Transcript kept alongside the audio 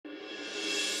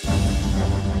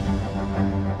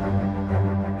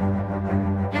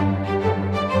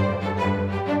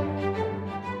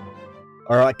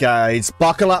Alright guys,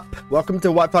 buckle up! Welcome to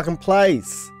WhiteFalcon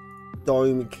Plays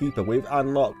Dome Keeper. We've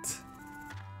unlocked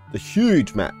the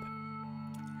huge map.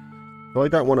 Really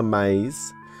don't want a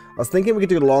maze. I was thinking we could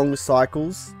do long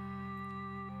cycles,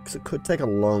 because it could take a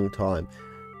long time.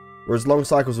 Whereas long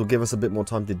cycles will give us a bit more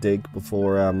time to dig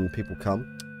before people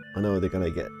come. I know they're going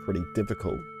to get pretty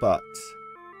difficult, but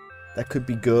that could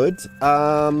be good.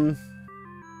 What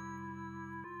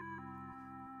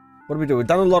do we do? We've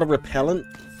done a lot of repellent.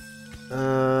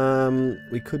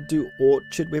 We could do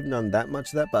orchard. We haven't done that much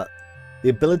of that, but the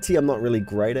ability I'm not really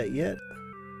great at yet.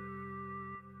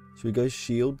 Should we go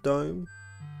shield dome?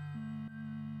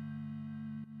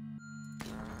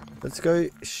 Let's go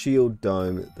shield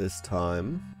dome this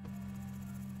time.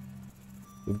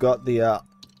 We've got the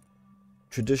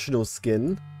traditional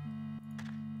skin.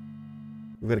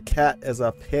 We've got a cat as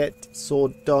our pet.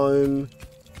 Sword dome.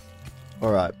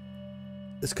 Alright.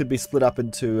 This could be split up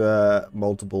into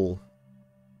multiple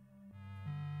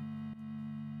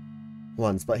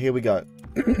ones, but here we go.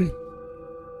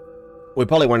 We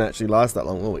probably won't actually last that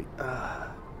long, will we?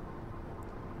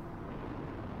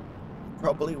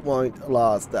 Probably won't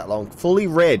last that long. Fully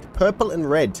red. Purple and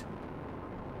red.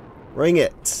 Ring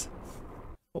it.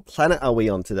 What planet are we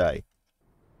on today?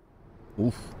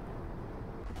 Oof.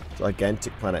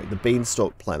 Gigantic planet. The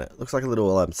Beanstalk planet. Looks like a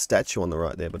little statue on the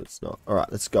right there, but it's not.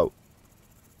 Alright, let's go.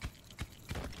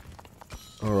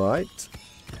 Alright.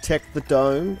 Protect the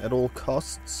dome at all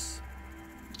costs.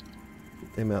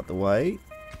 Get them out the way.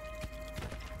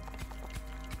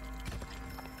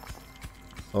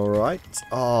 Alright.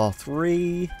 Oh,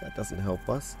 3. That doesn't help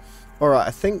us. Alright,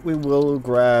 I think we will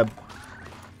grab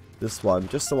this one,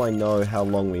 just so I know how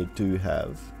long we do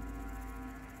have.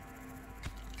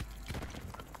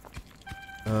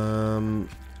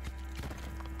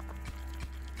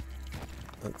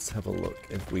 Let's have a look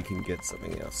if we can get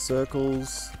something else.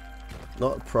 Circles,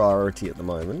 not a priority at the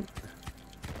moment.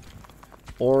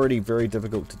 Already very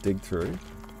difficult to dig through.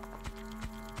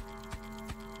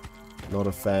 Not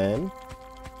a fan.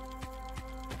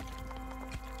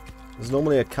 There's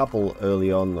normally a couple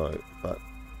early on though, but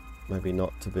maybe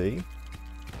not to be.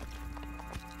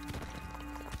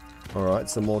 Alright,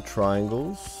 some more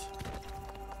triangles.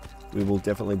 We will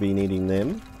definitely be needing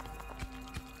them.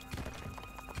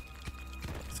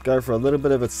 Let's go for a little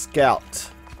bit of a scout.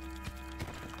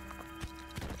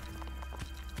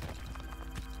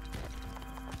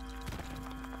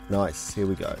 Nice, here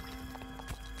we go.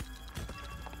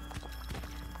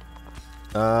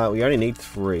 We only need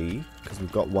 3, because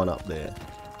we've got 1 up there.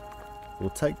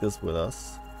 We'll take this with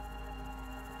us.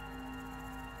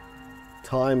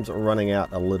 Time's running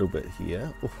out a little bit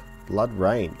here. Oof, blood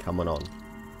rain coming on.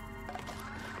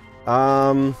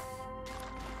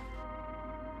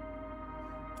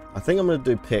 I think I'm going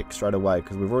to do pick straight away,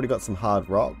 because we've already got some hard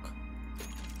rock.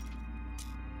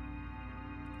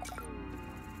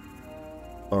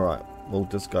 Alright, we'll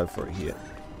just go for it here.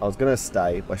 I was going to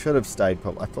stay, but I should have stayed.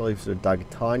 I probably should have dug a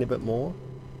tiny bit more.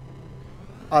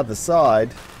 Other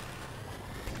side.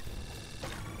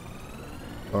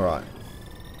 Alright.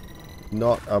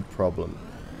 Not a problem.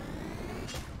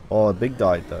 Oh, a big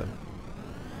died though.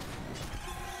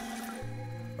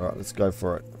 Alright, let's go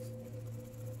for it.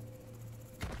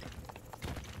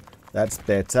 That's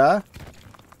better.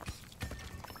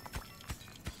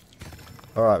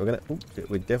 Alright,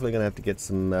 we're definitely gonna have to get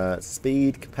some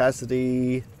speed,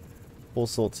 capacity, all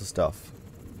sorts of stuff.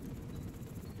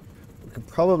 We could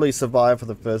probably survive for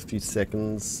the first few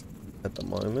seconds at the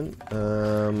moment.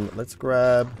 Let's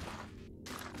grab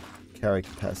carry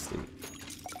capacity.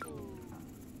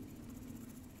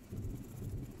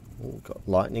 Oh, got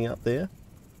lightning up there.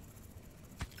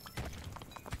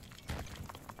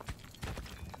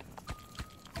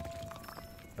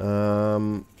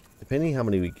 Depending how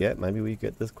many we get, maybe we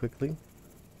get this quickly.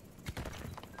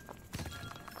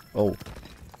 Oh,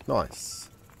 nice.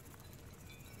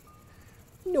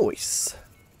 Nice.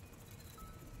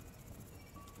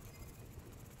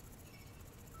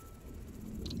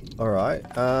 Alright,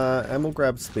 and we'll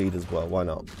grab speed as well, why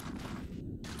not?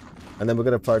 And then we're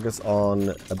going to focus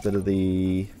on a bit of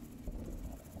the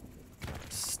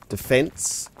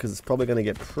defense, because it's probably going to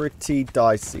get pretty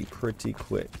dicey pretty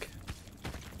quick.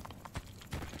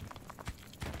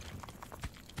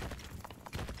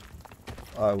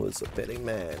 I was a betting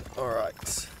man.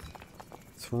 Alright.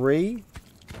 3.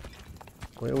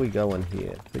 Where are we going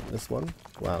here? I think this one?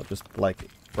 Wow, just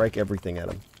break everything at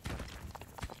him.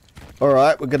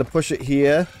 Alright, we're going to push it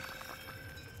here.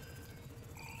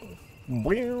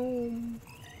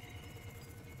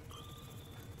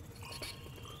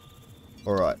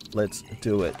 Alright, let's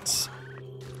do it.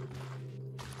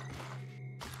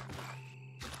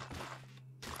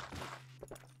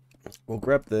 We'll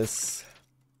grab this.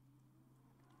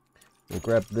 We'll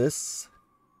grab this.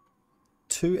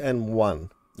 2 and 1.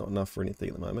 Not enough for anything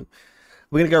at the moment.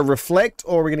 We're going to go reflect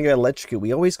or we're going to go electrocute.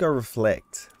 We always go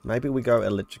reflect. Maybe we go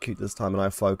electrocute this time and I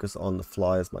focus on the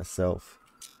flyers myself.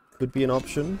 Could be an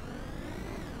option.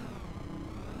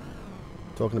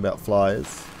 Talking about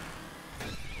flyers.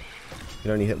 You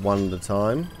can only hit one at a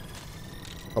time.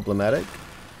 Problematic.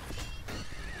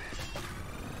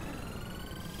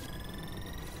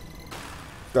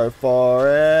 Go for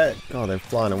it. God, they're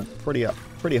flying pretty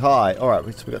high.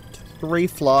 Alright, so we've got 3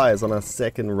 flyers on our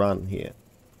second run here.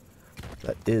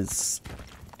 That is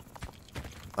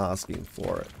asking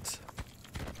for it.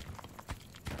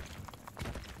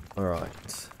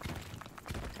 Alright.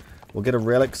 We'll get a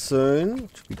relic soon,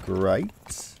 which would be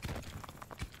great.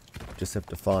 Just have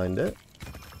to find it.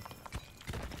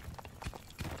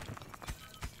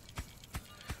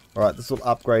 Alright, this will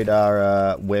upgrade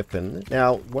our weapon.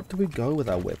 Now, what do we go with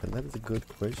our weapon? That is a good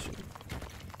question.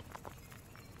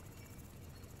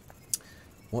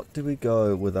 What do we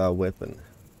go with our weapon?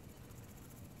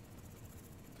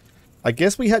 I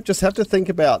guess we just have to think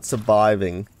about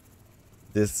surviving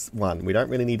this one. We don't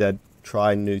really need to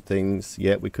try new things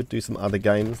yet. We could do some other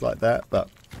games like that, but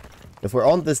if we're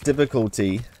on this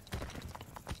difficulty,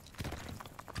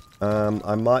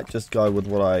 I might just go with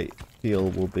what I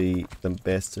feel will be the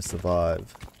best to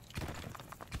survive.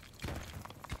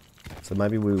 So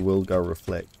maybe we will go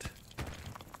reflect.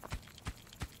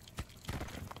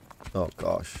 Oh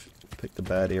gosh, picked a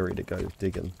bad area to go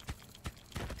digging.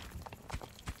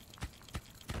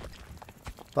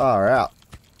 Far out.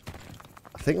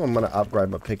 I think I'm going to upgrade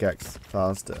my pickaxe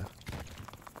faster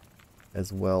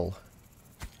as well.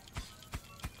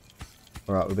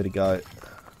 Alright, we better go.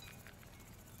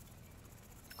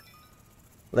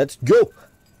 Let's go!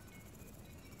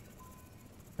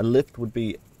 A lift would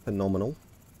be phenomenal.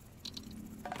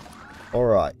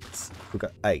 Alright, we've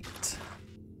got 8.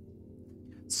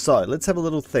 So, let's have a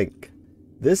little think.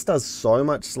 This does so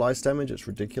much slice damage, it's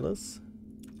ridiculous.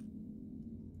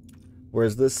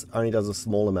 Whereas this only does a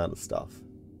small amount of stuff.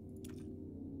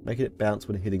 Making it bounce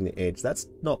when hitting the edge. That's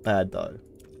not bad though.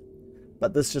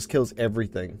 But this just kills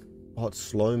everything. Oh, it's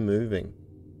slow moving.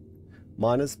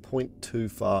 Minus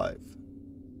 0.25.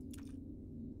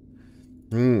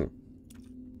 And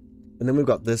then we've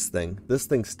got this thing. This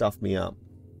thing stuffed me up.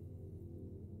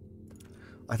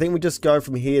 I think we just go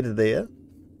from here to there.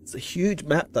 It's a huge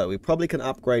map though. We probably can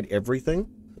upgrade everything.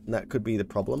 And that could be the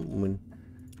problem. When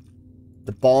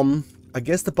the bomb, I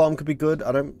guess the bomb could be good.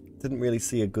 I didn't really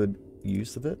see a good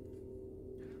use of it.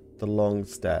 The long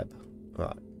stab.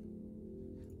 Alright.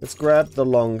 Let's grab the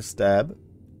long stab.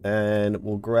 And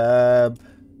we'll grab...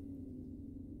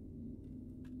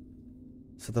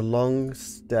 So the long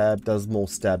stab does more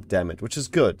stab damage, which is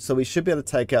good. So we should be able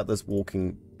to take out those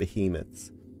walking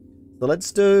behemoths. So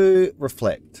let's do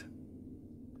reflect.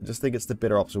 I just think it's the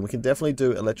better option. We can definitely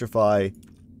do electrify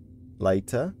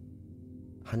later.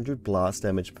 100 blast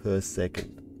damage per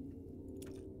second.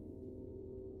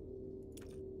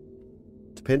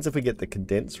 Depends if we get the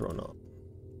condenser or not.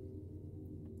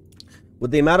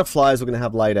 With the amount of flyers we're going to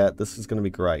have later, this is going to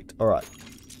be great. Alright.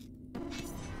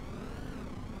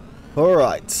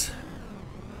 Alright.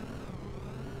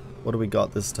 What do we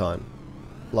got this time?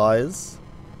 Flyers.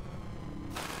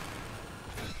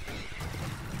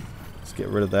 Let's get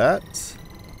rid of that.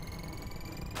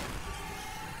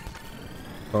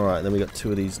 Alright, then we got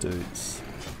 2 of these dudes.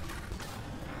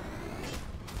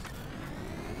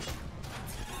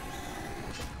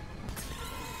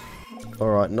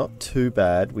 Alright, not too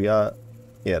bad. We are...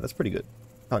 Yeah, that's pretty good.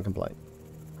 Can't complain.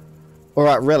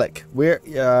 Alright, relic. Where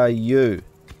are you?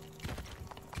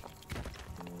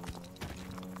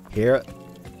 Here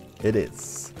it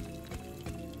is.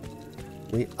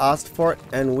 We asked for it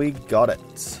and we got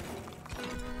it.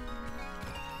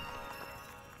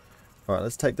 Alright,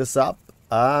 let's take this up.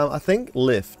 I think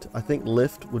lift. I think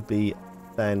lift would be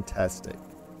fantastic.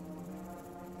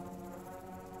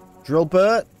 Drill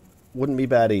burt wouldn't be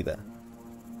bad either.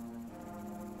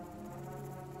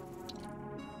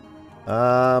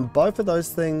 Both of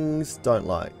those things don't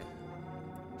like.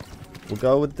 We'll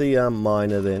go with the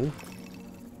miner then.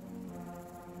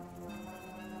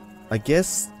 I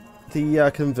guess the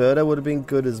converter would have been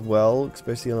good as well,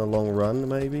 especially on a long run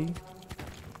maybe.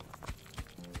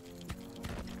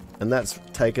 And that's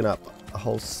taken up a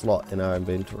whole slot in our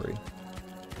inventory.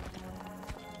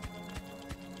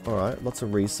 Alright, lots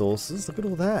of resources. Look at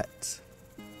all that.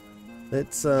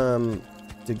 Let's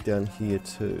dig down here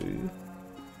too.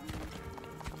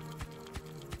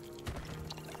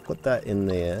 Put that in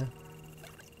there.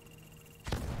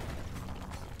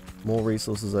 More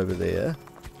resources over there.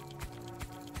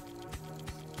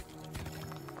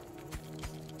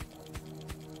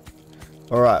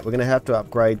 Alright, we're going to have to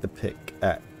upgrade the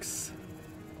pickaxe.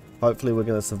 Hopefully we're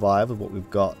going to survive with what we've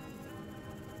got.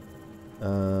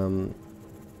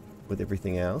 With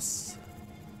everything else.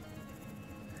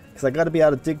 Because I got to be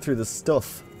able to dig through the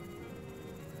stuff.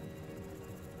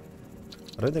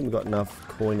 I don't think we've got enough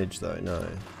coinage though, no.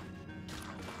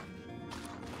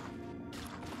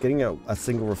 Getting a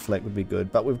single reflect would be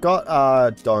good. But we've got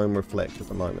dome reflect at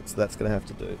the moment, so that's going to have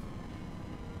to do.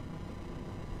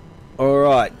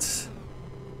 Alright.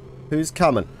 Who's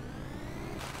coming?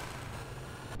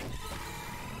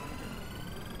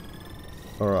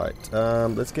 Alright,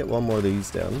 let's get one more of these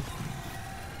down.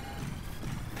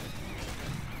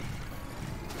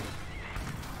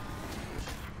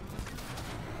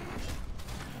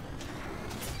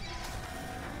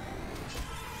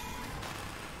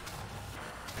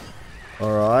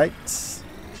 Alright.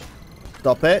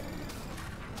 Stop it.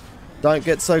 Don't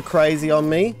get so crazy on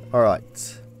me.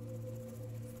 Alright.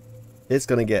 It's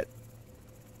gonna get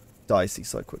dicey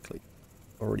so quickly.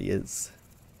 Already is.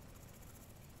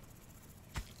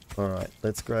 Alright,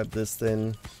 let's grab this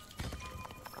then.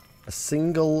 A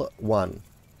single one.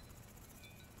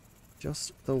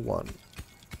 Just the one.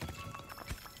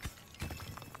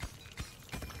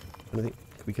 I think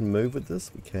we can move with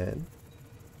this. We can.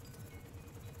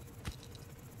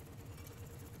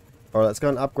 Alright, let's go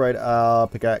and upgrade our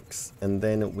pickaxe, and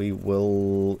then we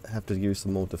will have to use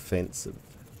some more defensive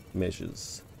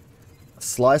measures. A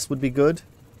slice would be good.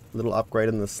 A little upgrade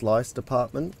in the slice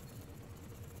department.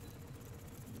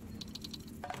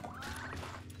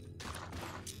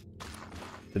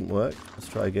 Didn't work. Let's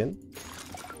try again.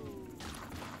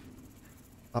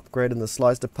 Upgrade in the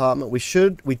slice department. We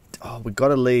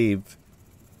gotta leave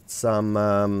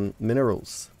some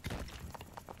minerals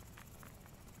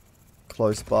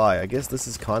close by. I guess this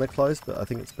is kind of close, but I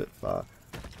think it's a bit far.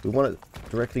 We want it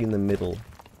directly in the middle.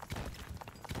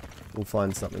 We'll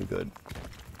find something good.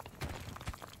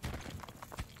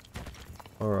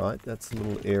 Alright, that's a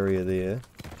little area there.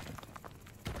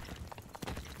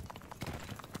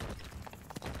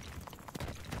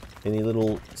 Any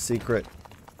little secret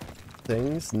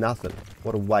things? Nothing.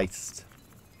 What a waste.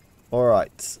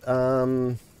 Alright,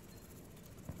 a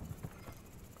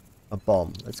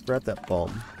bomb. Let's grab that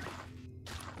bomb.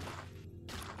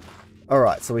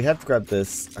 Alright, so we have to grab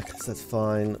this. I guess that's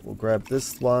fine. We'll grab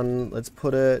this one. Let's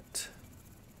put it...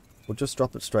 We'll just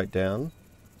drop it straight down.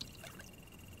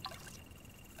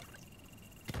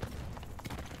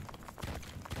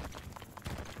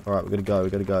 Alright, we gotta go, we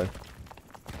gotta go.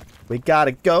 We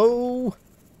gotta go!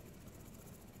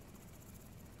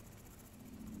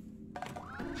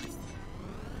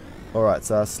 Alright,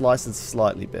 so our slice is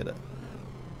slightly better.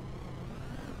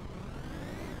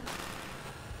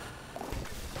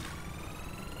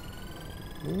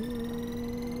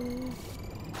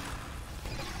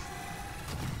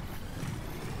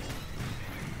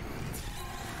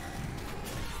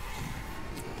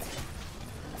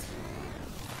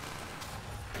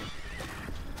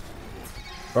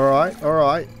 Alright,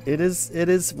 alright. It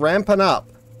is ramping up.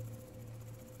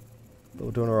 But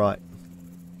we're doing alright.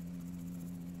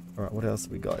 Alright, what else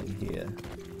have we got in here?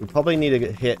 We probably need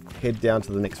to head down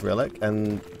to the next relic,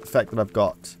 and the fact that I've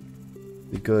got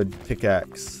the good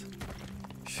pickaxe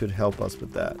should help us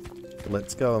with that. So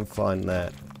let's go and find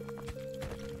that.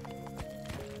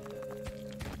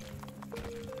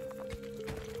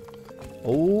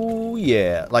 Oh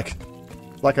yeah, like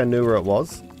I knew where it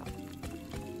was.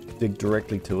 Dig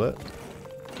directly to it.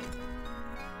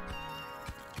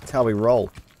 That's how we roll.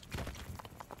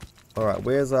 Alright,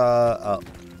 where's our up?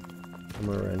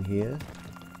 Somewhere around here.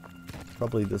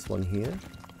 Probably this one here.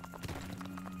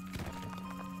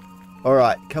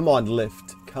 Alright, come on,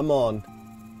 lift. Come on.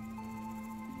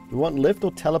 Do we want lift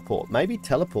or teleport? Maybe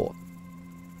teleport.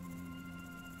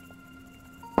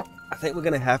 I think we're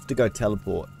going to have to go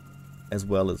teleport as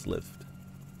well as lift.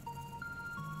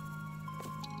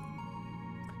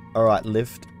 Alright,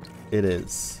 lift it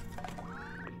is.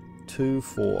 2,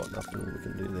 4. Nothing we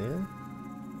can do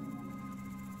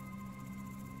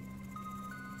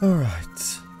there.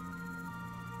 Alright.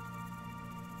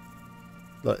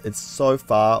 Look, it's so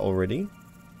far already.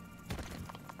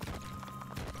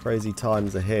 Crazy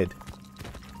times ahead.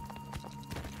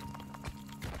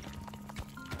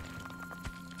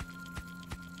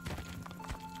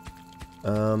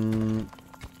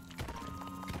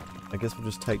 I guess we'll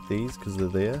just take these because they're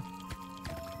there.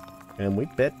 And we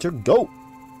better go!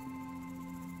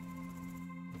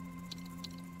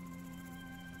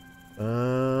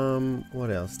 What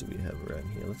else do we have around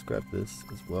here? Let's grab this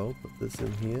as well. Put this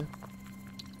in here.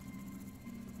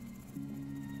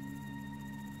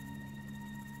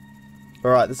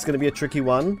 Alright, this is going to be a tricky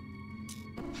one.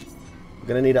 We're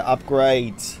going to need to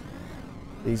upgrade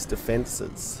these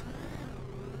defenses.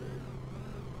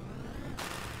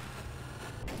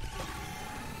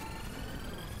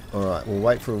 Alright, we'll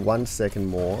wait for 1 second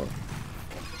more.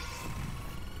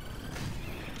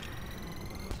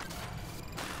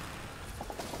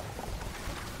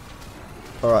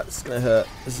 Alright, this is gonna hurt.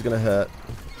 This is gonna hurt.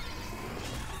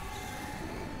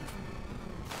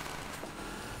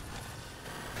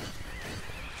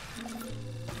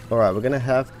 Alright, we're gonna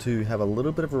have to have a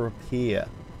little bit of a repair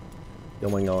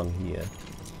going on here.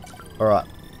 Alright.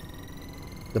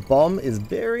 The bomb is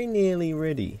very nearly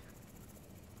ready.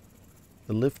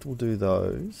 The lift will do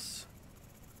those.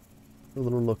 A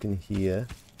little look in here.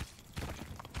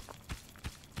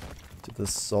 To the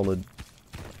solid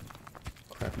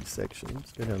crappy section.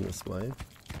 Let's go down this way.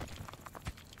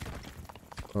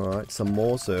 Alright, some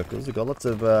more circles. We've got lots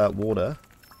of water.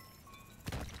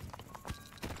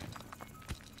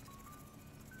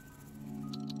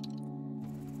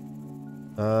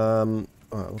 Alright,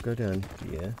 we'll go down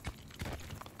here.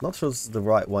 Not sure this is the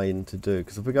right way in to do,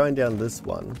 because if we're going down this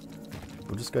one,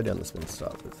 we'll just go down this one to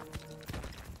start with.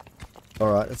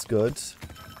 Alright, that's good.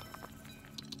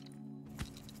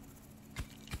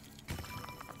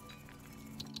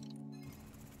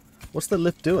 What's the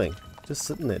lift doing? Just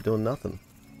sitting there doing nothing.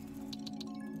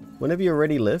 Whenever you're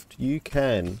ready, lift, you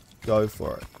can go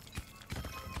for it.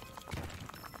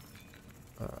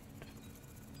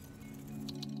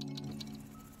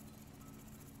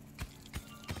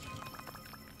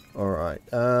 Alright,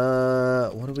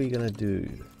 what are we gonna do?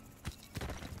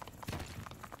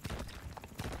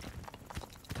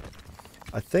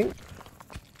 I think...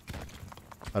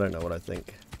 I don't know what I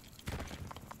think.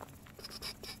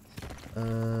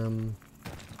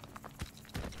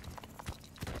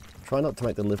 Try not to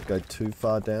make the lift go too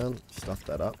far down. Stuff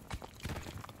that up.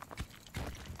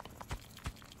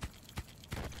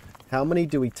 How many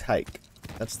do we take?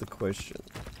 That's the question.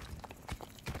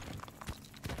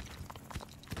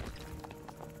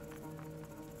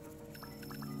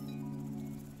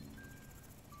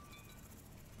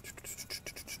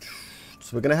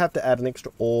 So we're going to have to add an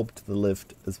extra orb to the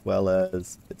lift as well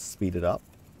as it speed it up.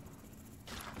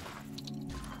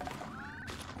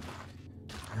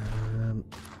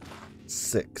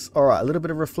 6. Alright, a little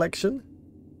bit of reflection.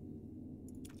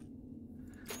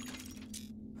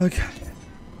 Okay.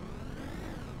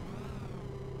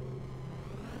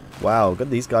 Wow, got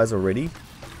these guys already.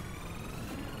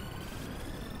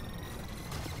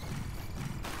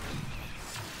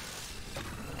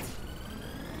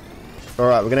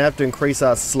 Alright, we're going to have to increase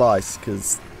our slice,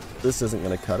 because this isn't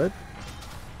going to cut it.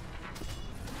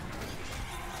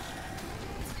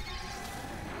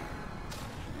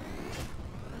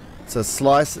 So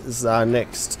slice is our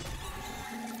next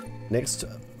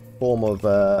form of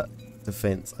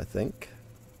defense, I think.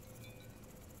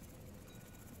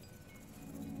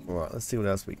 Alright, let's see what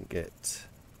else we can get.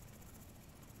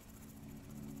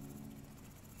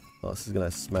 Oh, this is going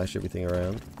to smash everything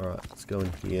around. Alright, let's go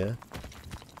in here.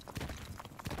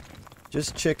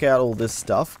 Just check out all this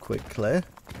stuff quickly.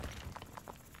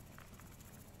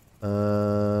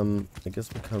 I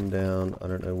guess we'll come down, I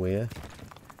don't know where.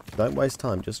 Don't waste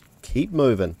time, just keep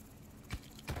moving.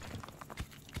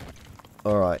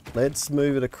 Alright, let's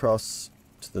move it across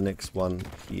to the next one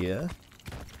here.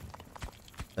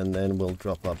 And then we'll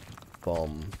drop a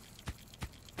bomb.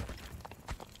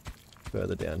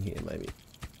 Further down here, maybe.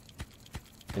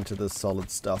 Into the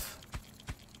solid stuff.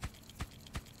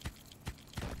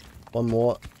 One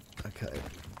more. Okay.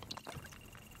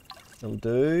 That'll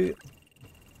do.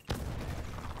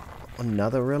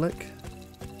 Another relic.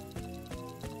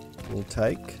 We'll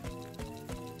take.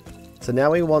 So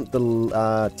now we want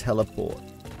the teleport.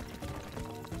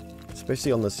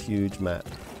 Especially on this huge map.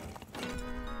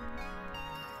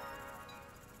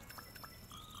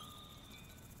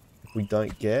 If we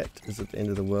don't get, is it the end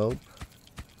of the world?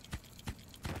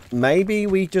 Maybe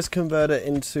we just convert it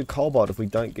into Cobalt if we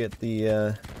don't get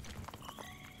the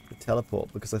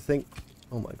teleport. Because I think...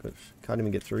 Oh my gosh. Can't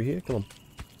even get through here. Come on.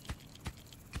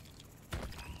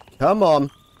 Come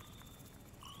on.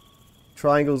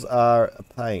 Triangles are a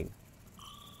pain.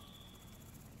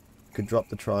 Could drop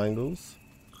the triangles.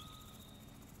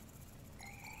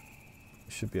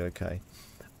 Should be okay.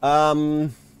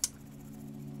 If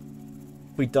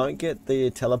we don't get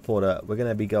the teleporter, we're going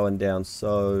to be going down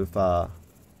so far.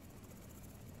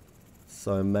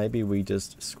 So maybe we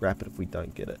just scrap it if we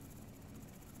don't get it.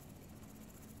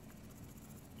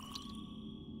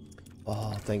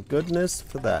 Oh, thank goodness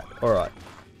for that. Alright.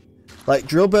 Like,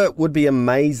 drill bit would be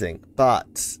amazing,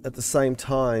 but at the same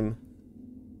time,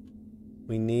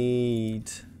 we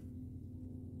need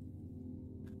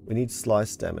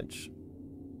slice damage.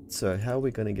 So how are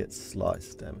we going to get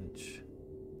slice damage?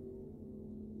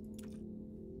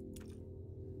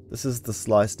 This is the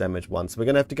slice damage one. So we're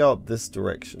going to have to go up this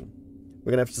direction.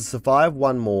 We're going to have to survive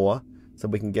one more so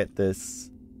we can get this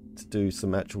to do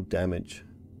some actual damage.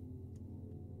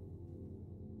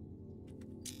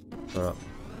 Alright.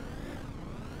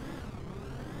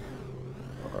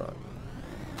 Alright.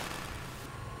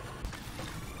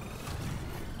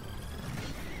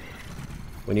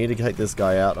 We need to take this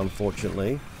guy out,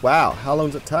 unfortunately. Wow, how long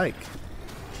does it take?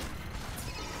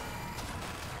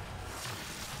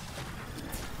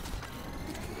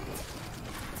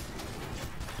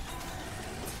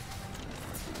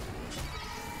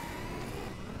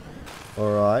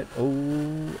 Alright.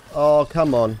 Oh,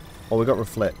 come on. Oh, we got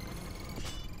reflect.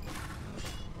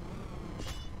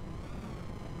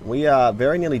 We are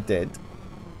very nearly dead.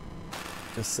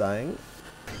 Just saying.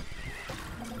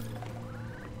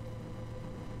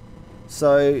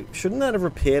 So, shouldn't that have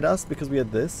repaired us because we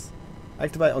had this?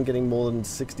 Activate on getting more than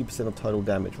 60% of total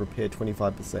damage. Repair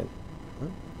 25%. Huh?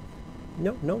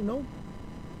 No, no, no.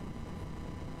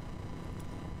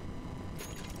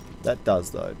 That does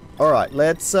though. Alright,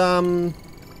 let's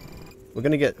we're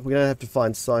gonna have to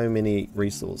find so many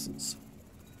resources.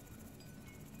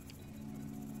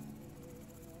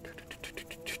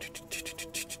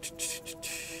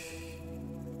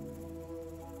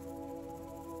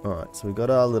 Alright, so we got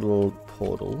our little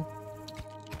portal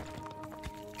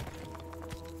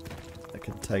that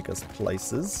can take us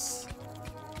places.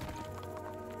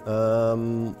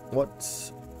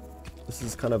 This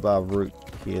is kind of our route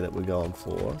here that we're going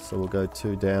for. So we'll go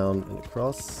 2 down and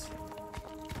across.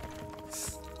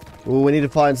 Well, we need to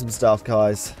find some stuff,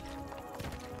 guys.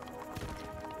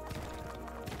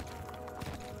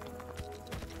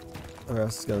 Or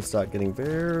else it's going to start getting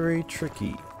very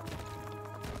tricky.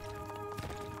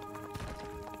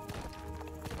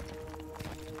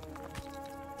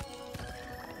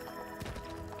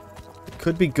 It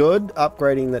could be good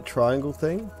upgrading that triangle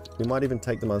thing. We might even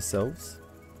take them ourselves.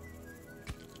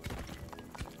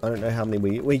 I don't know how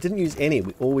many we didn't use any.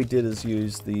 All we did is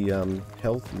use the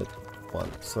health one,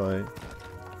 so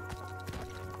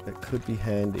that could be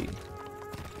handy.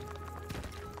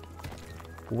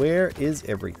 Where is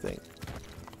everything?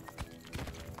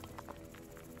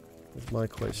 That's my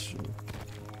question.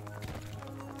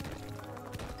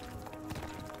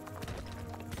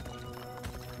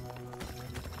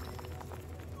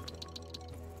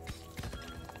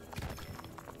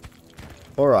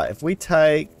 Alright, if we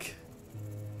take...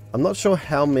 I'm not sure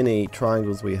how many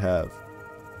triangles we have.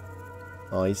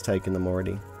 Oh, he's taken them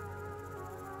already.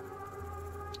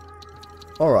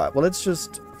 Alright, well let's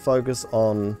just focus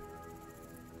on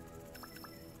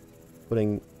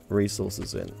putting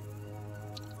resources in.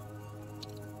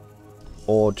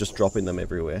 Or just dropping them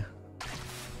everywhere.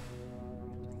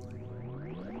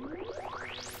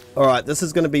 Alright, this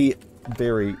is going to be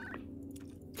very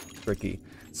tricky.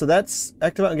 So that's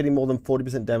activate on getting more than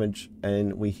 40% damage,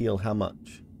 and we heal how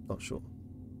much? Not sure.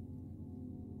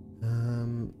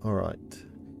 Alright.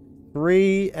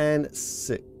 3 and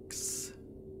 6.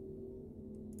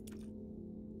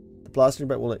 The blasting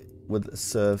bat will with a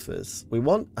surface.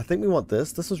 I think we want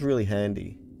this. This is really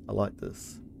handy. I like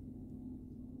this.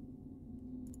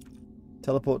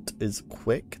 Teleport is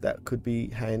quick. That could be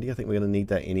handy. I think we're going to need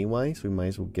that anyway, so we may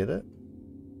as well get it.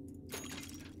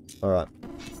 Alright.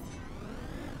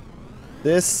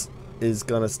 This is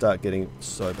going to start getting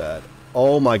so bad.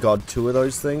 Oh my god, 2 of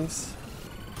those things.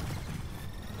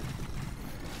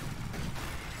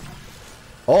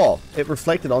 Oh, it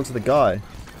reflected onto the guy.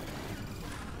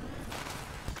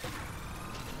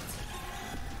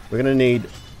 We're going to need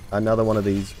another one of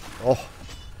these. Oh.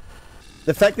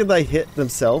 The fact that they hit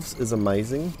themselves is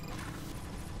amazing.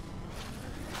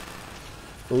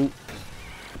 Oh.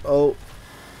 Oh.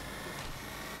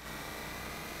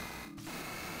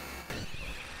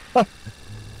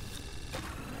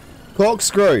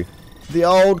 Corkscrew. The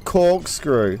old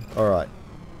corkscrew. Alright.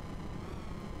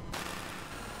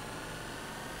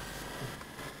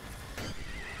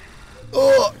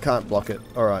 Oh, can't block it.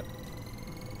 Alright.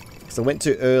 So I went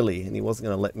too early and he wasn't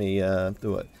going to let me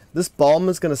do it. This bomb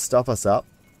is going to stuff us up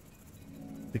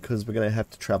because we're going to have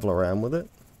to travel around with it.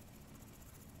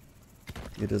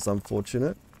 It is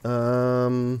unfortunate.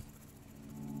 We'll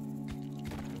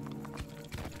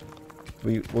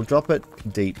drop it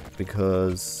deep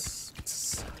because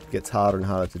it gets harder and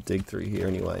harder to dig through here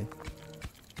anyway.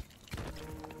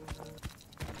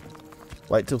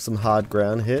 Wait till some hard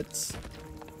ground hits.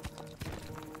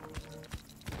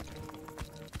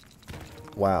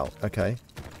 Wow, okay.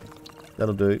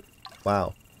 That'll do.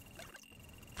 Wow.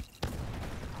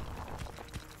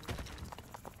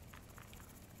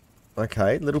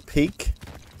 Okay, little peek.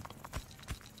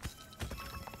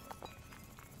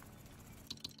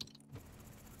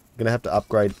 Gonna have to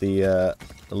upgrade the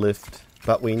lift,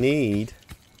 but we need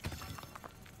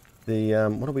the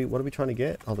what are we trying to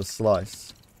get? Oh, the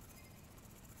slice.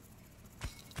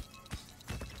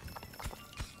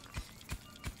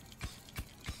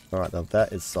 All right, now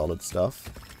that is solid stuff.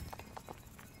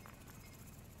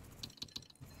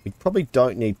 We probably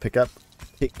don't need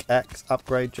pickaxe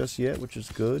upgrade just yet, which is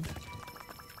good.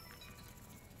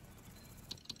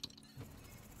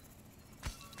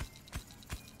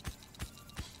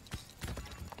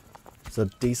 It's a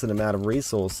decent amount of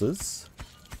resources.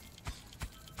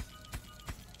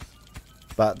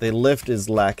 But the lift is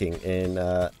lacking in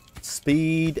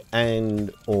speed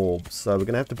and orbs. So we're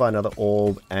going to have to buy another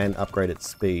orb and upgrade its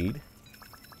speed.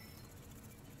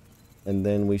 And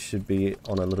then we should be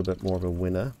on a little bit more of a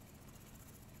winner.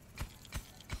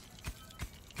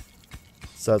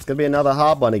 So it's going to be another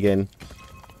hard one again.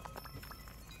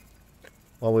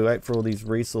 While we wait for all these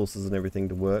resources and everything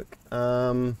to work.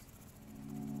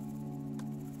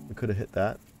 We could have hit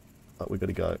that, but we got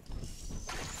to go.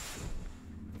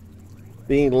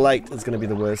 Being late is going to be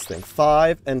the worst thing.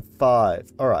 5 and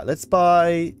 5. Alright, let's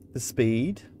buy the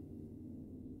speed.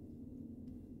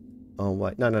 Oh,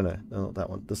 wait. No, not that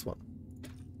one. This one.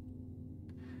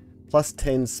 Plus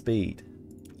 10 speed.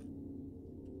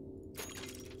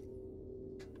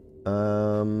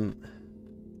 Alright.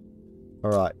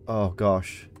 Oh,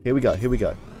 gosh. Here we go.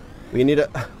 We need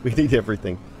we need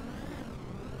everything.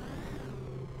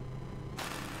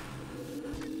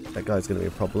 That guy's going to be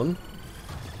a problem.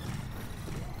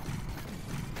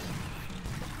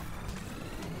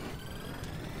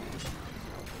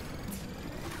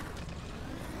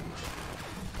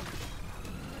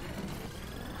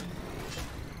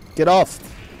 Get off!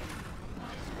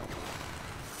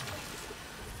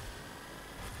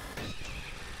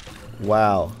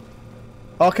 Wow.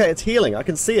 Okay, it's healing. I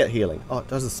can see it healing. Oh, it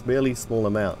does a really small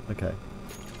amount. Okay.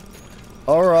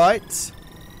 Alright.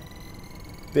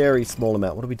 Very small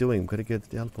amount. What are we doing? We've got to get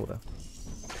the teleporter.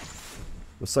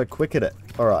 We're so quick at it.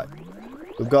 Alright.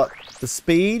 We've got the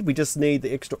speed. We just need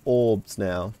the extra orbs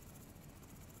now.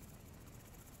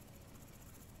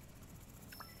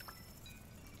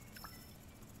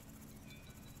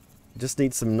 We just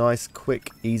need some nice, quick,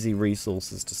 easy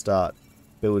resources to start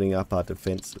building up our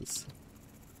defenses.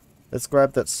 Let's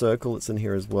grab that circle that's in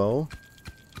here as well.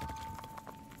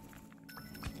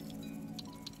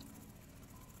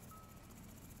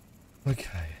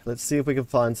 Okay, let's see if we can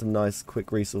find some nice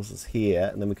quick resources here,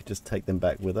 and then we could just take them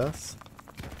back with us.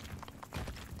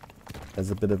 As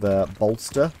a bit of a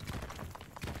bolster.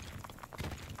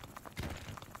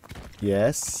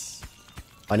 Yes.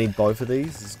 I need both of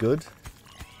these, it's good.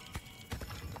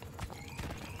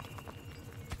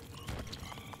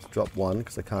 Let's drop one,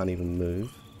 because I can't even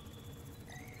move.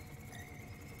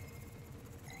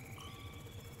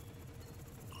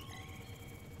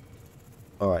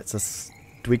 Alright, so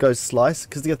do we go slice?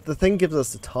 Because the thing gives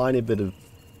us a tiny bit of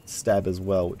stab as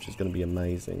well, which is going to be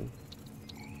amazing.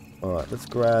 Alright, let's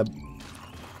grab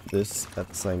this at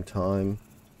the same time.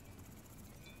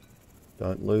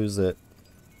 Don't lose it.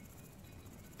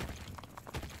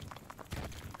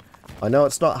 I know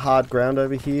it's not hard ground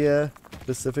over here,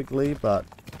 specifically, but...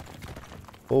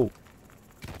 Oh!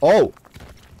 Oh!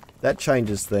 That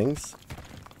changes things.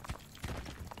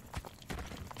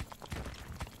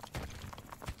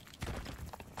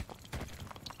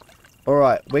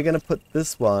 Alright, we're going to put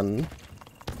this one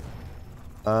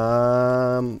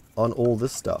on all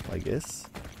this stuff, I guess.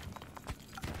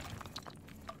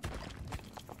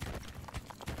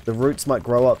 The roots might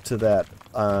grow up to that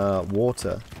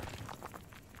water.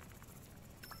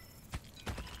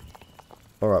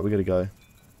 Alright, we got to go.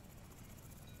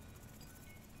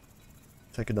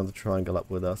 Take another triangle up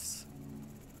with us.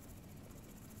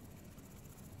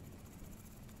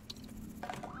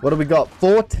 What do we got?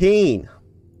 14!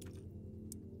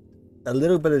 A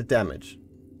little bit of damage.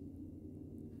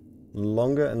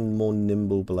 Longer and more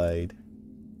nimble blade.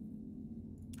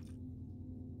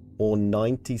 Or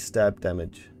 90 stab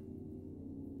damage.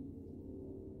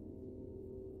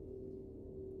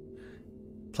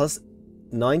 Plus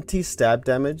 90 stab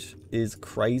damage is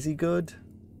crazy good.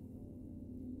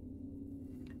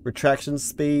 Retraction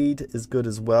speed is good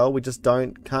as well. We just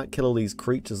can't kill all these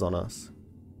creatures on us.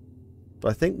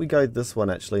 But I think we go this one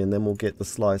actually, and then we'll get the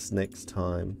slice next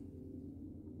time.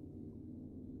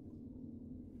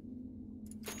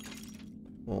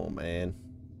 Oh man,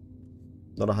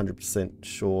 not 100%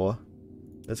 sure.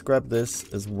 Let's grab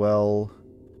this as well.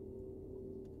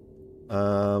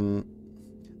 The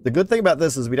good thing about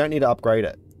this is we don't need to upgrade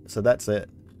it, so that's it.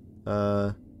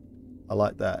 I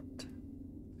like that.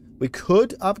 We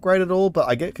could upgrade it all, but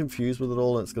I get confused with it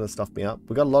all and it's going to stuff me up.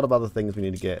 We've got a lot of other things we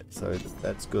need to get, so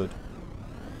that's good.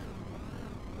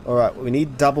 Alright, we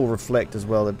need double reflect as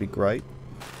well, that'd be great.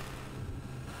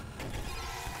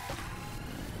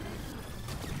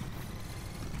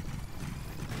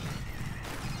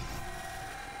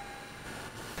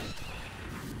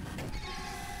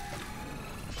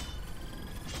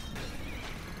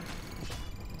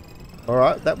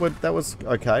 Alright, that was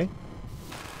okay.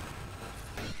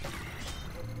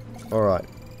 Alright.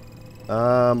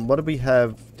 What do we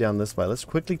have down this way? Let's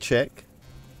quickly check.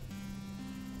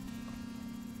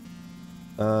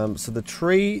 So the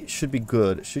tree should be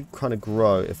good. It should kind of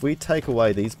grow. If we take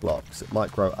away these blocks, it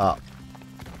might grow up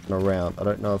and around. I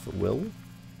don't know if it will.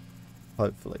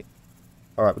 Hopefully.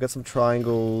 Alright, we've got some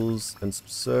triangles and some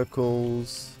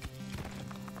circles.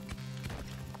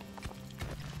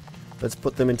 Let's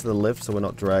put them into the lift so we're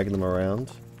not dragging them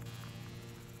around.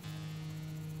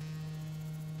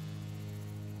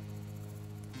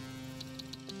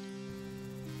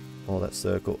 Oh, that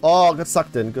circle. Oh, I got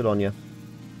sucked in. Good on you.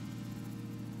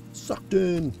 Sucked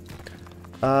in.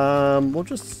 We'll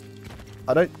just...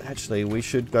 I don't... Actually, we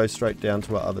should go straight down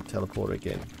to our other teleporter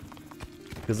again.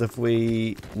 Because if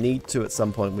we need to at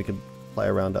some point, we can play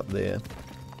around up there.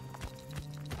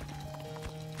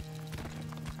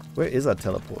 Where is our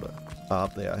teleporter? Ah,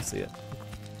 up there, I see it.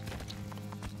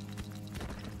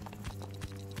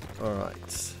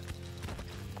 Alright.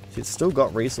 It's still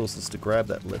got resources to grab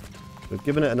that lift. We've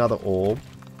given it another orb,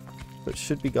 but it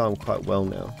should be going quite well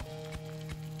now.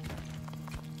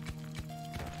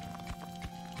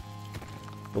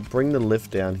 We'll bring the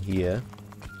lift down here.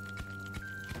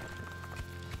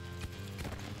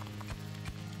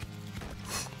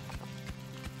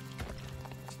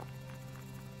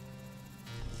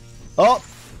 Oh!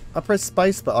 I pressed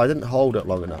space, but I didn't hold it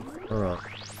long enough. Alright.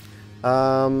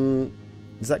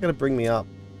 Is that going to bring me up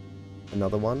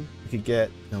another one? We could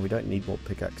get... No, we don't need more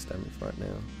pickaxe damage right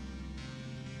now.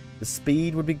 The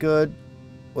speed would be good.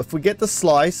 Well, if we get the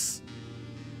slice...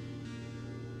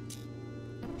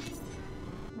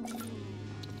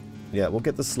 Yeah, we'll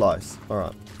get the slice.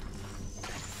 Alright.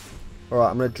 Alright,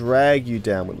 I'm going to drag you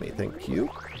down with me. Thank you.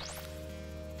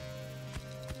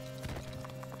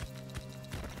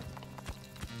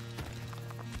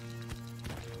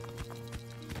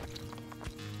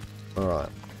 Alright.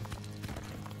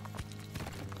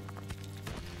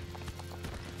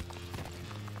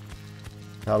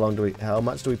 How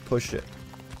much do we push it?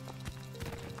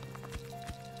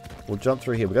 We'll jump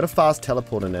through here. We've got a fast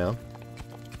teleporter now.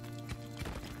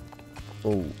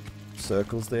 Oh,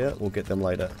 circles there. We'll get them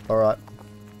later. Alright.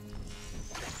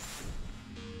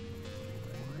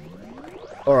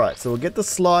 Alright, so we'll get the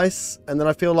slice, and then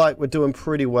I feel like we're doing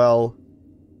pretty well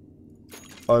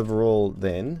overall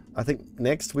then. I think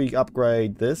next we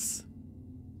upgrade this.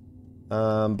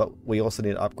 But we also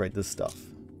need to upgrade this stuff.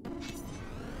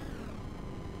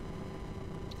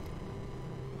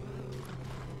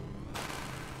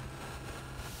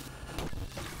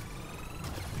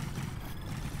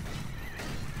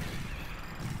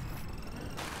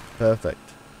 Perfect.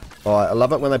 Alright, I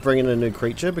love it when they bring in a new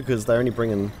creature because they only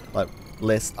bring in like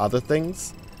less other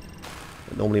things.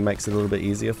 It normally makes it a little bit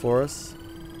easier for us.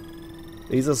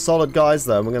 These are solid guys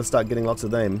though, and we're going to start getting lots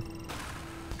of them.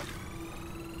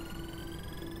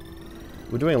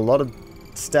 We're doing a lot of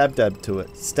stab dab to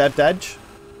it. Stab dodge?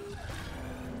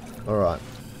 Alright.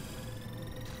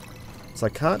 So I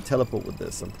can't teleport with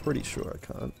this, I'm pretty sure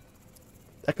I can't.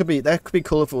 That could be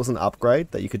cool if it was an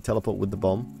upgrade, that you could teleport with the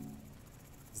bomb.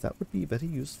 That would be very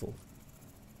useful.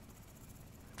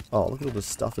 Oh, look at all this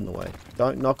stuff in the way.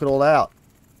 Don't knock it all out.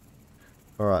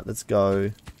 Alright, let's go.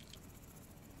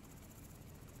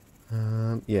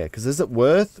 Yeah, because is it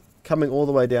worth coming all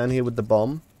the way down here with the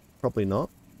bomb? Probably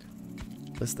not.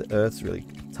 Unless the earth's really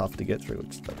tough to get through,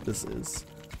 which this is.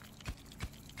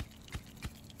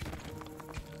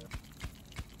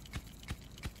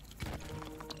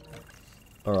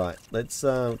 Alright, let's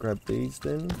grab these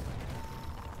then.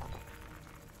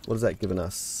 What is that giving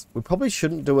us? We probably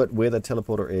shouldn't do it where the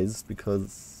teleporter is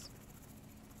because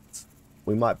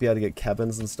we might be able to get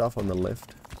cabins and stuff on the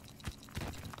left.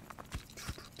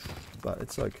 But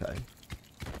it's okay.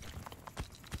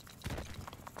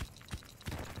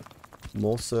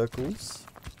 More circles.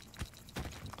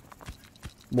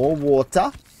 More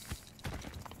water.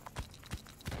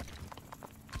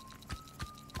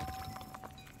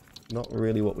 Not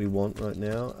really what we want right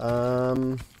now.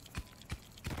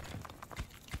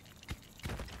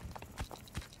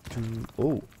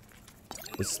 Oh,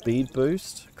 the speed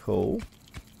boost, cool.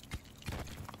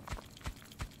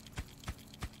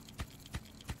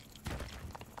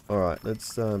 Alright,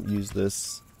 let's use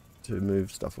this to move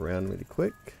stuff around really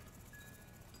quick.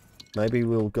 Maybe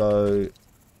we'll go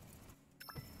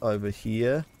over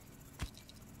here.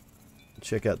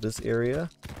 Check out this area.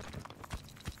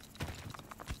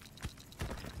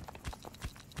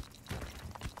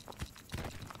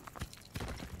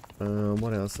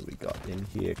 What else have we got in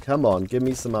here? Come on, give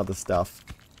me some other stuff.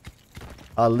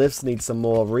 Our lifts need some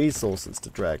more resources to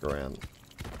drag around.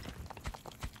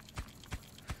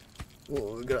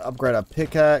 Oh, we're gonna upgrade our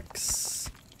pickaxe.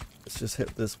 Let's just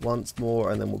hit this once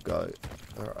more and then we'll go.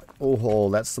 Alright. Oh,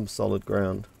 that's some solid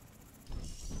ground.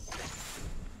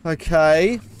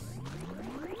 Okay.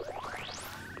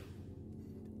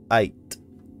 8.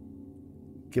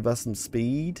 Give us some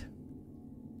speed.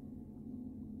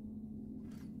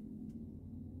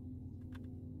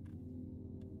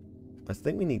 I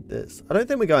think we need this. I don't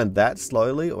think we're going that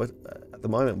slowly. Or at the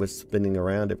moment we're spinning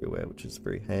around everywhere, which is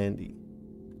very handy.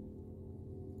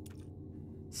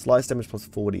 Slice damage plus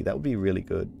 40. That would be really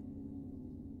good.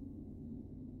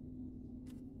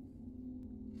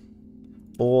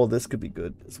 Or this could be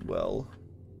good as well.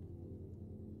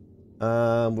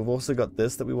 We've also got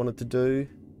this that we wanted to do.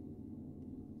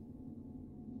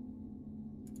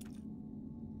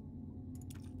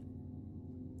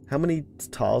 How many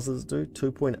tiles does it do?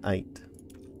 2.8.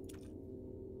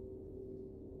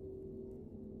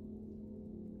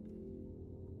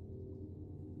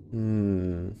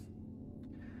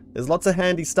 There's lots of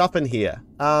handy stuff in here.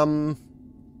 What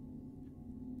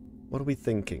are we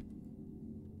thinking?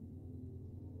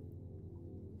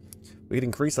 We could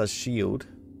increase our shield.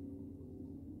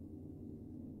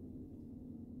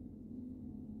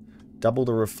 Double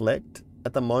the reflect.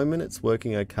 At the moment it's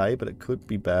working okay, but it could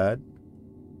be bad.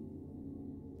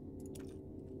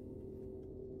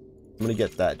 I'm gonna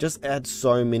get that. Just add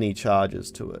so many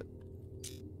charges to it.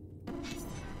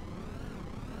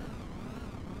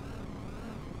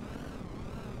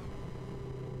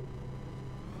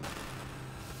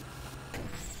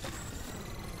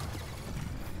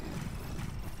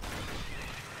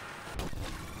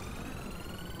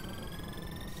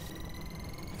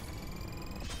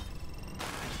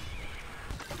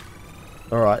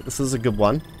 Alright, this is a good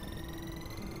one.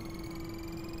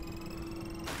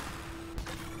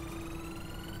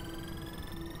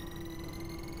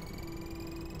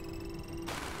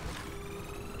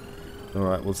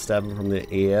 Alright, we'll stab him from the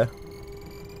air.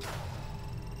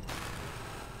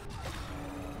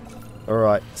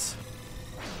 Alright.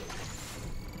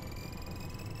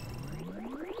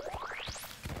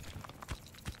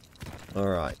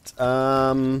 Alright.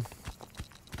 I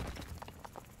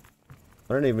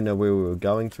don't even know where we were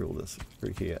going through all this.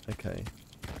 Through here. Okay.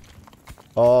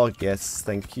 Oh, yes.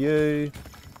 Thank you.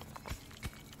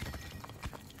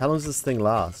 How long does this thing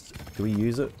last? Do we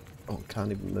use it? Oh,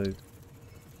 can't even move.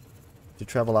 To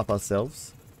travel up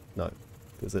ourselves? No,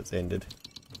 because it's ended.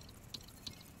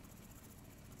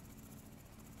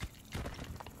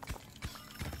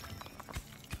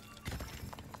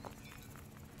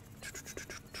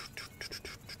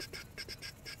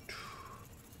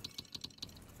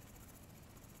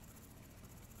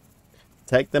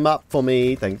 Take them up for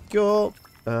me, thank you.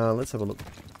 Let's have a look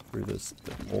through this a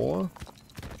bit more.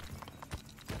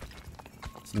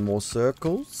 Some more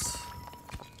circles.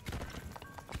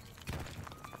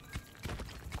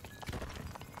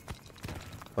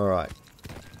 Alright.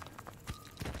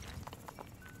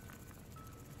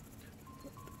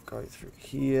 Go through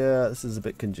here. This is a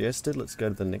bit congested. Let's go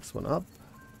to the next one up.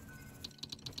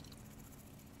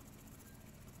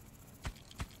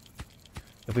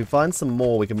 If we find some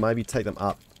more, we can maybe take them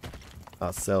up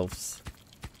ourselves.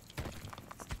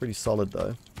 It's pretty solid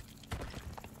though.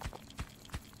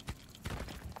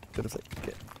 Good as I can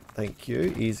get. Thank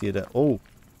you. Easier to... Oh!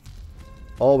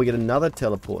 Oh, we get another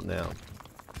teleport now.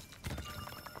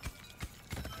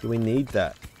 Do we need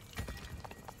that?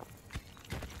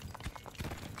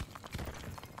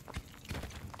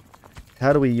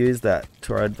 How do we use that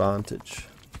to our advantage?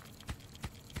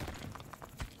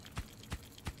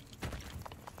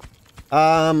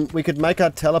 We could make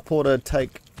our teleporter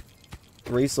take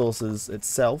resources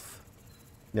itself.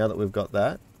 Now that we've got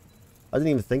that. I didn't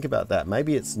even think about that.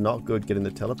 Maybe it's not good getting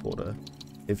the teleporter.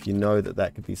 If you know that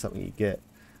that could be something you get.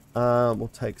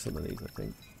 We'll take some of these, I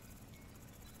think.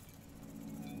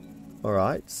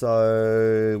 Alright,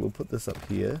 so we'll put this up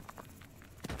here.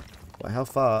 Wait, how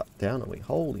far down are we?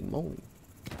 Holy moly.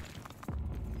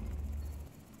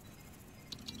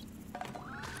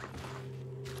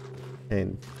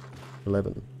 Ten.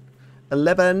 11.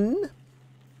 11!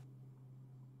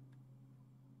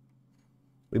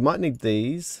 We might need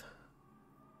these.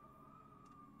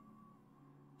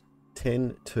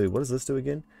 10, 2. What does this do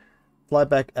again? Fly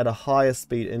back at a higher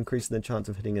speed, increasing the chance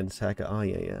of hitting an attacker. Oh,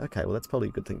 yeah, yeah. Okay, well, that's probably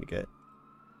a good thing to get.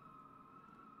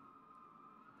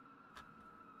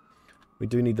 We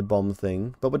do need the bomb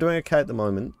thing, but we're doing okay at the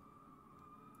moment.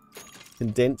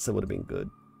 Condenser would have been good.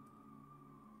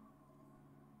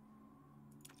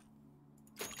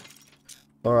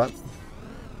 Alright.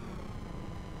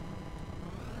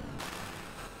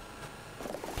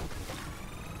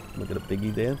 We'll get a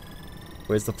biggie there.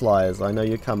 Where's the flyers? I know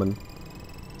you're coming.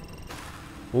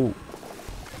 Ooh.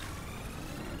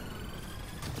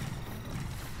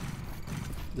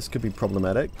 This could be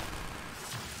problematic.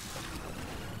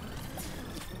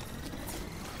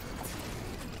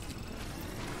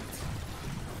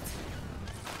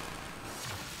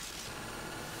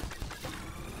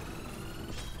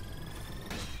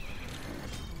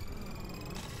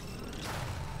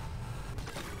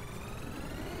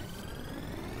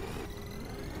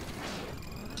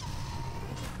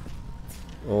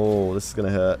 Oh, this is gonna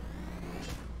hurt.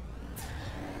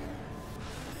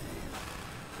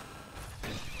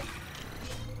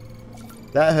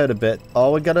 That hurt a bit.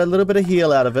 Oh, we got a little bit of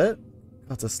heal out of it.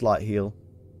 That's a slight heal.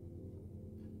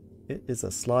 It is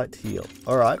a slight heal.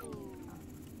 Alright.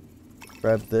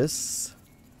 Grab this.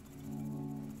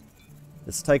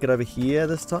 Let's take it over here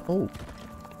this time. Oh.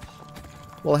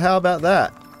 Well, how about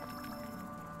that?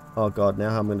 Oh god,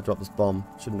 now I'm going to drop this bomb.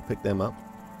 Shouldn't have picked them up.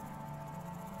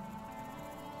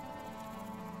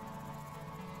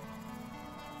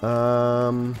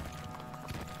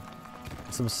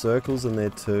 Some circles in there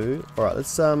too. Alright,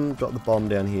 let's drop the bomb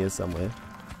down here somewhere.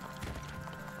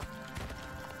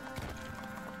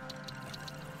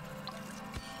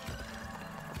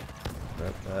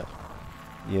 Grab that.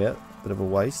 Yeah, bit of a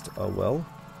waste. Oh well.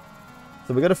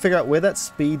 So we got to figure out where that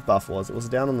speed buff was. It was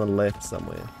down on the left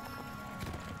somewhere.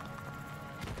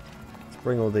 Let's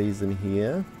bring all these in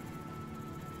here.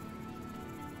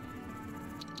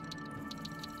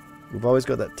 We've always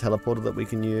got that teleporter that we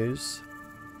can use.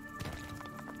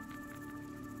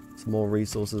 Some more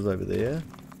resources over there.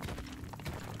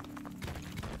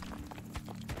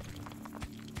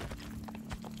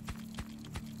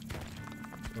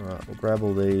 Alright, we'll grab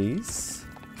all these.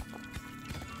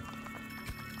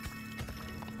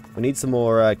 We need some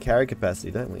more carry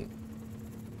capacity, don't we?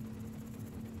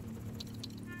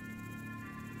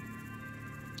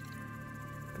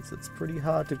 Because it's pretty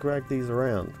hard to drag these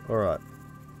around. Alright.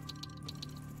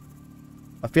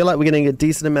 I feel like we're getting a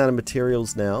decent amount of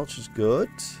materials now, which is good.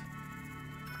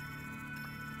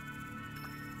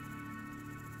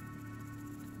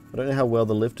 I don't know how well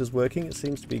the lift is working. It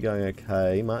seems to be going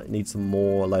okay. Might need some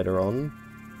more later on.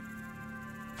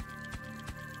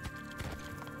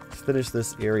 Let's finish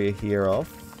this area here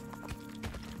off.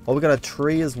 Oh, we got a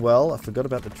tree as well. I forgot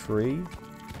about the tree.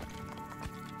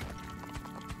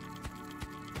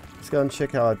 Let's go and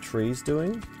check how our tree's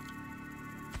doing.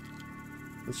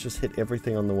 Let's just hit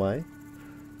everything on the way.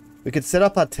 We could set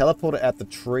up our teleporter at the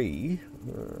tree.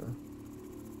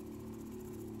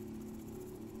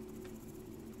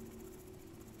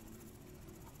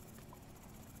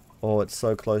 Oh, it's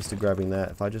so close to grabbing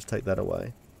that. If I just take that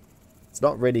away. It's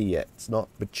not ready yet. It's not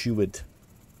matured.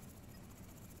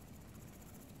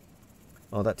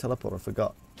 Oh, that teleporter, I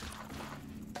forgot.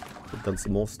 We've done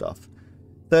some more stuff.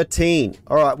 13.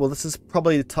 Alright, well this is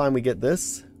probably the time we get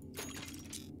this.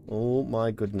 Oh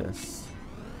my goodness.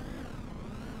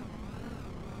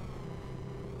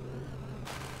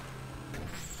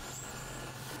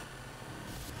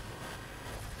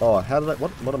 Oh, how did I...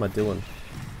 What am I doing?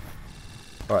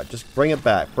 Alright, just bring it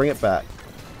back. Bring it back.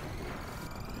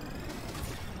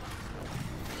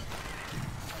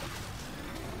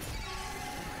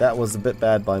 That was a bit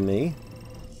bad by me.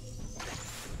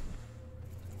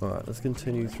 Alright, let's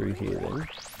continue through here then.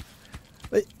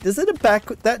 Wait, is it a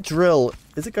that drill,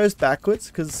 is it goes backwards?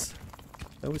 Because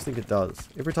I always think it does.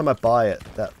 Every time I buy it,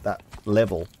 that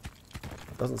level,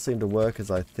 it doesn't seem to work as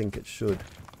I think it should.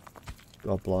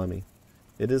 God blimey.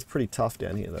 It is pretty tough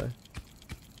down here though.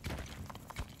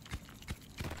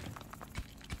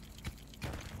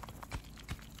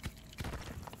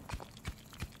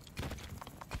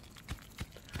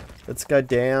 Let's go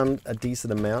down a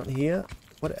decent amount here.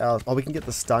 What else? Oh, we can get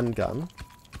the stun gun.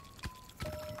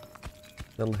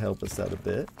 That'll help us out a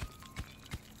bit.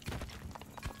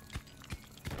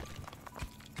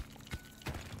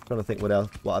 Trying to think what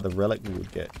other relic we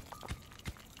would get.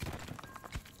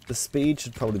 The speed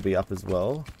should probably be up as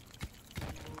well.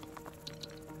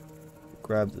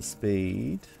 Grab the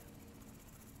speed.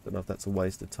 Don't know if that's a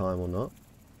waste of time or not.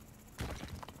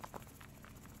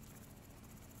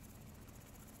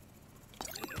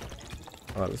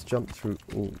 Alright, let's jump through.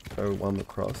 Ooh, go one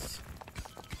across.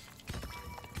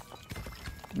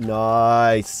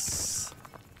 Nice.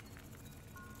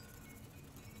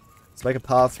 Let's make a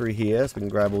path through here so we can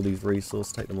grab all these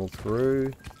resources, take them all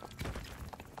through.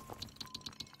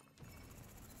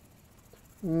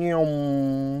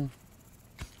 Nyom.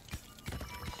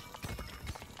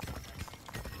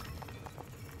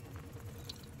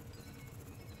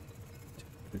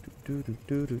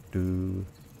 Do.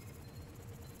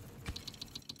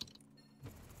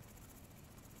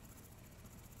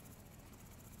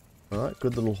 Alright,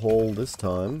 good little haul this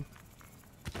time.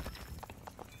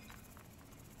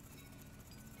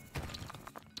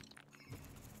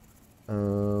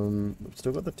 We've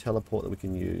still got the teleport that we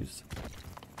can use.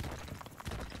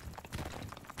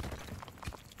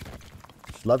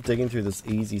 Just love digging through this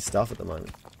easy stuff at the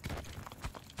moment.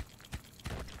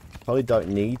 Probably don't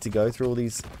need to go through all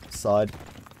these side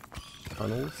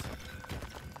tunnels.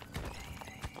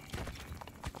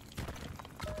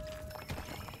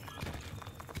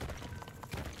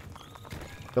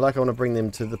 I feel like I want to bring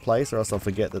them to the place or else I'll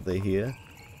forget that they're here.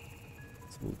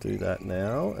 So we'll do that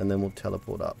now and then we'll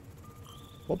teleport up.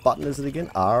 What button is it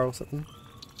again? R or something?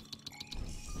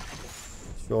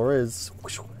 Sure is.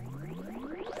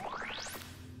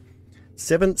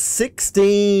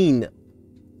 16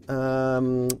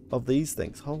 of these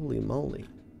things. Holy moly.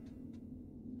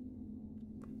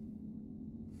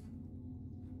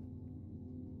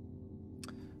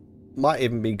 Might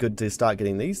even be good to start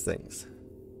getting these things.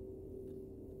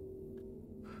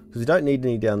 Because we don't need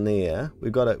any down there.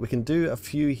 We've got it. We can do a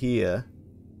few here.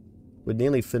 We're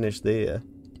nearly finished there.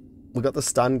 We got the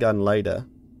stun gun later.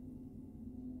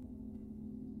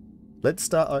 Let's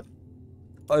start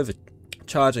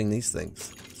overcharging these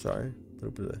things. Sorry, a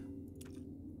little bit of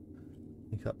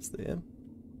hiccups there.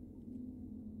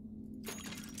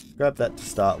 Grab that to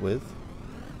start with.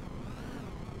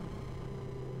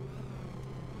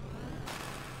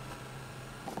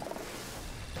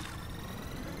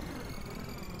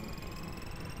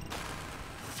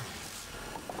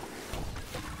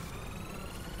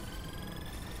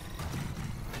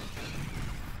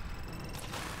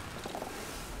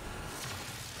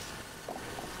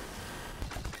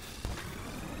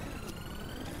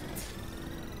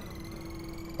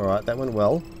 Alright, that went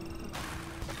well.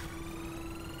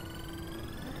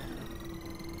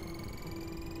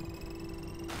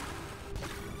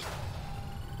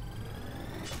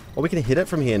 Oh, we can hit it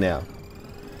from here now.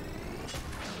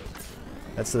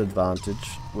 That's an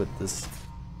advantage with this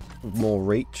more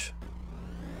reach.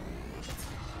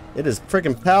 It is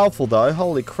freaking powerful though,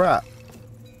 holy crap.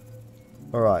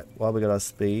 Alright, while we got our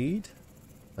speed.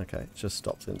 Okay, it just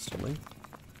stops instantly.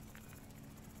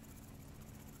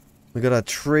 We got our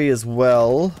tree as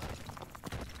well.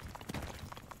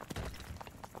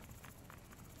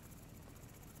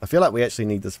 I feel like we actually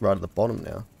need this right at the bottom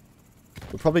now.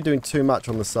 We're probably doing too much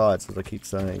on the sides, as I keep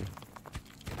saying.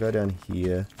 Go down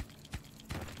here.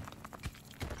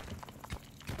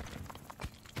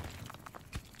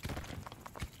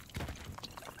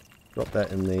 Drop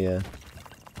that in there.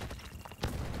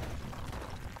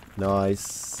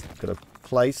 Nice. Got a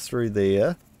place through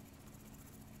there.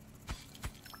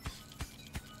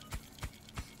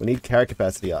 We need carry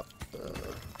capacity up.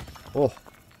 Oh. It'd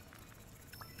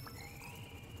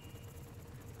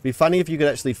be funny if you could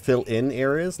actually fill in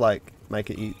areas, like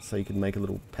make it so you can make a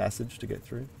little passage to get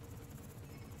through.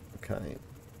 Okay.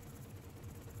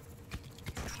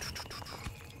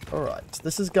 Alright,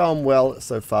 this is going well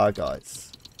so far,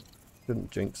 guys. Shouldn't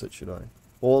jinx it, should I?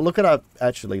 Or look at our,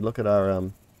 look at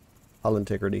our hull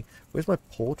integrity. Where's my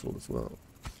portal as well?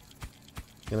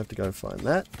 Gonna have to go find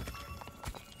that.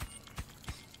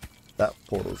 That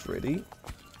portal's ready.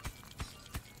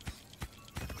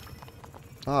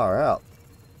 Far out.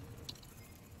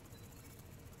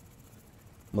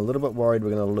 I'm a little bit worried we're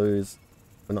going to lose.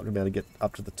 We're not going to be able to get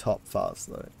up to the top fast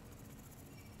though.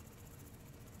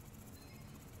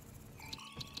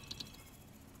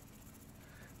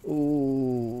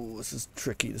 Ooh, this is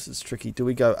tricky. This is tricky. Do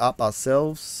we go up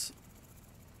ourselves?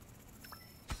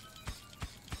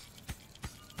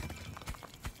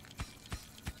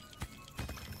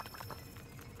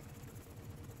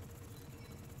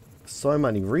 So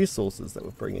many resources that we're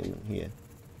bringing in here.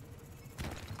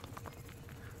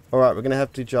 Alright, we're going to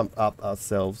have to jump up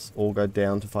ourselves or go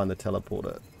down to find the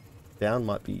teleporter. Down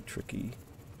might be tricky.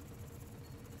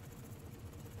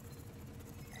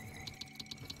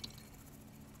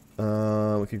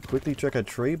 We could quickly check a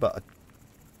tree, but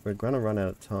we're going to run out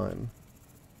of time.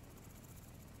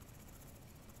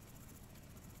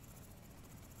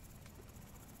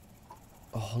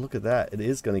 Oh, look at that. It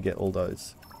is going to get all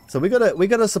those. So we got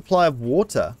a supply of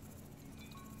water.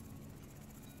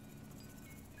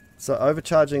 So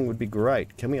overcharging would be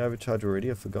great. Can we overcharge already?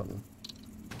 I've forgotten.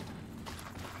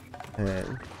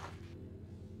 And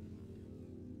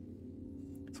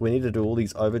so we need to do all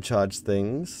these overcharge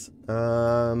things.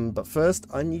 But first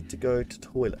I need to go to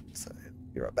toilet. So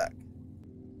be right back.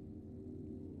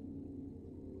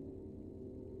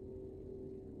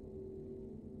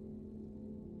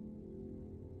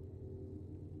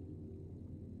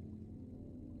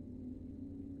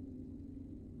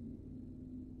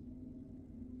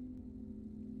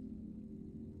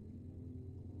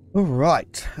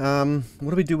 Alright, what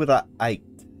do we do with our 8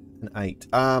 and 8?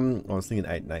 I was thinking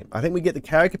 8 and 8. I think we get the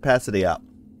carry capacity up.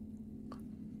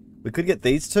 We could get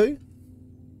these two.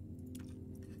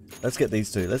 Let's get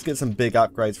these two. Let's get some big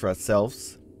upgrades for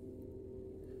ourselves.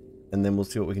 And then we'll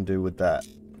see what we can do with that.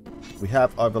 We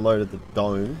have overloaded the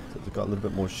dome, so we've got a little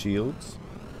bit more shields.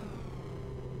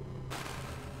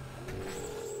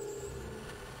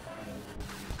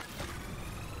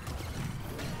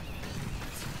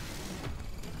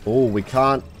 Oh, we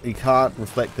can't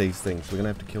reflect these things. We're gonna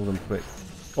have to kill them quick.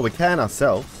 Oh, we can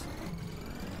ourselves.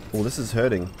 Oh, this is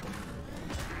hurting.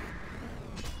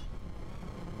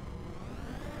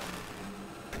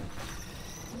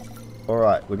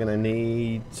 Alright, we're gonna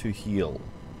need to heal.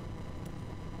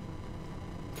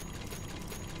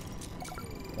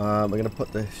 We're gonna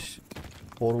put the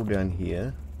portal down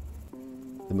here.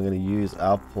 Then we're gonna use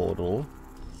our portal.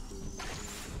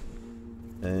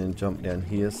 And jump down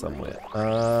here somewhere.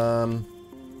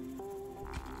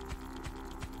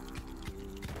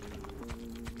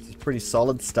 This is pretty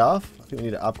solid stuff. I think we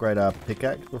need to upgrade our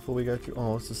pickaxe before we go through.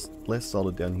 Oh, it's just less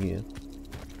solid down here.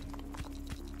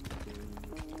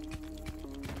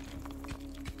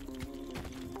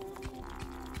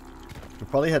 We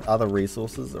probably had other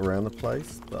resources around the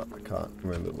place, but I can't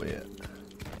remember where.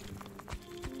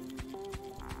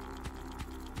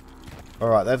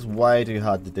 Alright, that's way too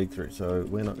hard to dig through, so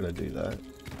we're not going to do that.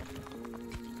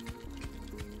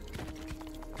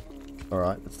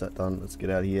 Alright, that's that done. Let's get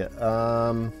out of here.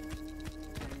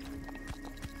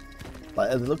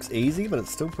 Like, it looks easy, but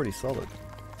it's still pretty solid.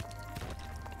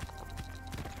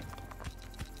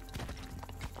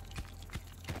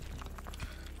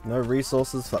 No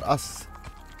resources for us.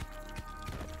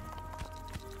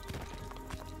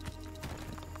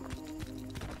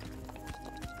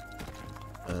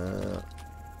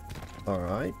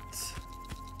 Alright.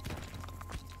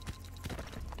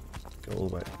 Go all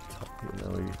the way to the top here. Now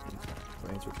we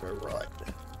may as well go right.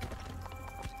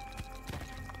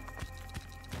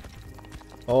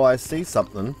 Oh, I see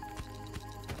something.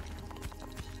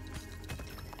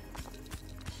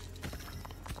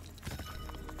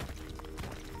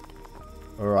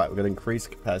 Alright, we're going to increase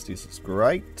capacity, so it's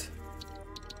great.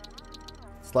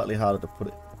 Slightly harder to put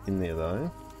it in there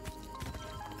though.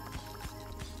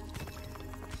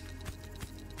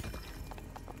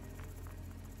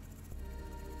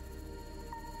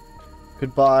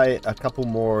 Could buy a couple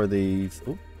more of these.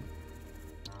 Ooh.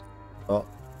 Oh,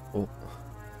 oh.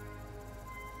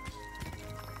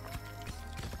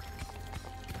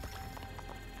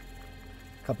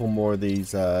 Couple more of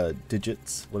these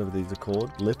digits, whatever these are called.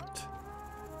 Lift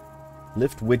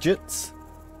widgets.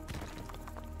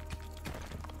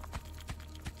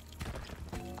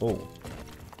 Oh.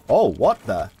 Oh, what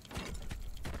the?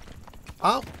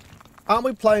 Aren't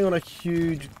we playing on a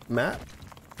huge map?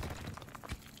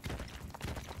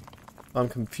 I'm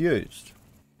confused.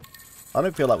 I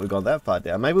don't feel like we've gone that far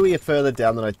down. Maybe we are further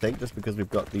down than I think, just because we've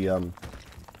got the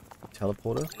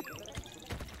teleporter.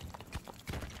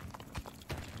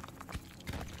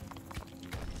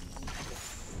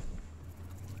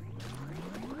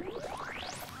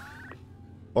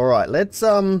 Alright, let's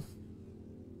 13.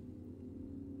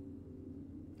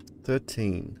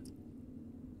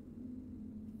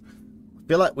 I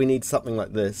feel like we need something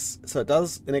like this. So it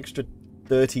does an extra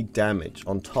 30 damage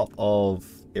on top of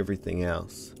everything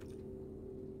else.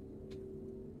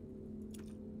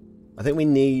 I think we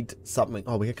need something.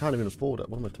 Oh, we can't even afford it.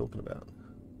 What am I talking about?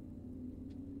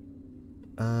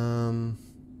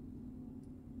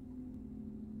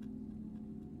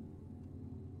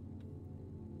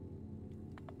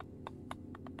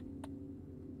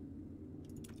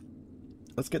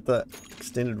 Let's get the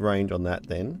extended range on that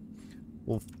then.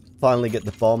 We'll finally get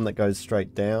the bomb that goes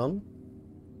straight down.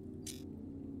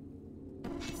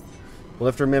 We'll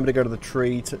have to remember to go to the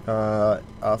tree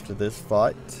after this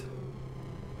fight.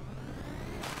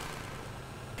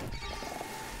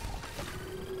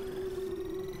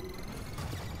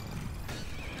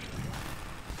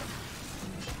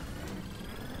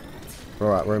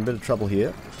 Alright, we're in a bit of trouble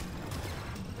here.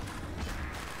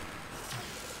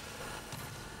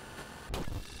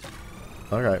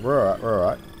 Okay, we're alright, we're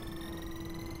alright.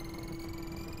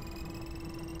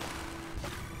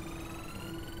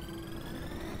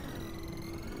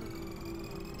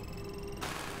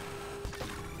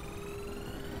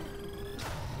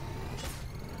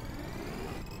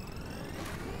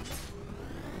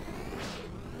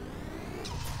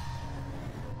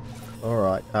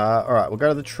 Alright, alright, we'll go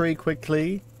to the tree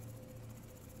quickly.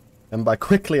 And by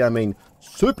quickly, I mean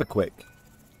super quick.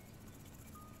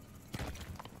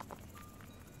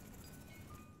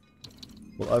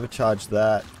 We'll overcharge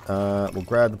that. We'll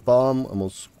grab the bomb and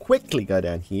we'll quickly go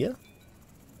down here.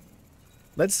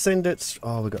 Let's send it...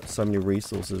 Oh, we've got so many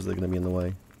resources that are going to be in the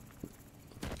way.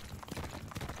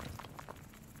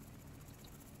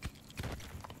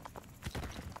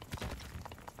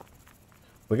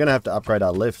 We're going to have to upgrade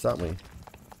our lifts, aren't we?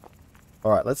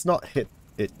 Alright, let's not hit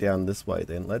it down this way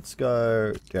then. Let's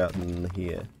go down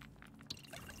here.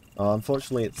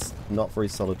 Unfortunately, it's not very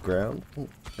solid ground. Ooh,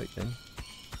 okay.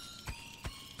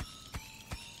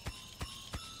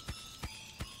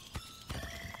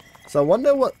 So I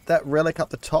wonder what that relic up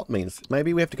the top means.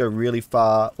 Maybe we have to go really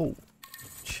far. Oh,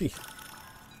 gee.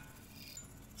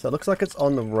 So it looks like it's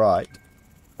on the right.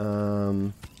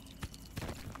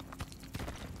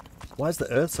 Why is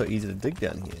the earth so easy to dig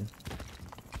down here?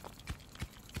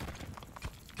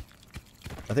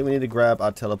 I think we need to grab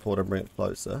our teleporter and bring it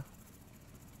closer.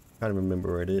 Can't even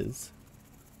remember where it is.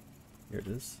 Here it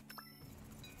is.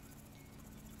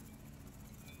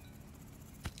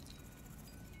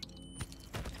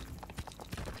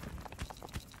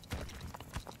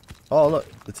 Oh look,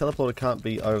 the teleporter can't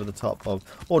be over the top of...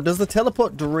 Or does the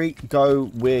teleport go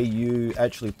where you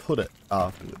actually put it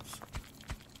afterwards?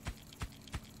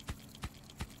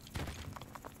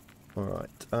 Alright,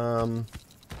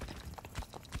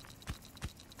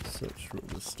 search through all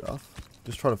this stuff.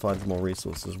 Just trying to find some more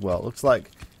resources as well. Looks like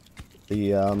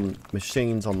the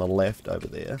machine's on the left over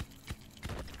there.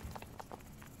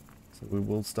 So we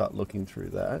will start looking through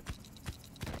that.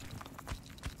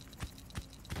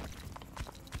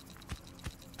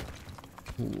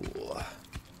 Ooh.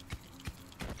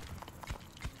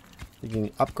 Thinking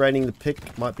upgrading the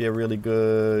pick might be a really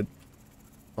good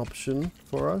option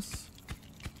for us.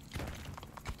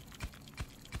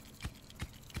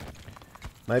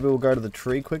 Maybe we'll go to the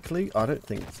tree quickly. I don't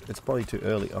think it's probably too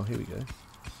early. Oh, here we go.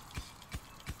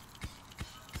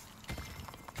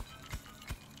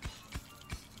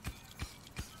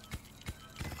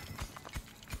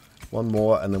 One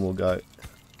more and then we'll go.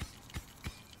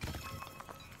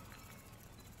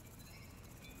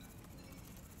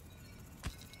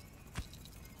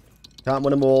 Can't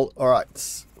win them all.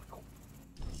 Alright.